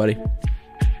 Take care, everybody.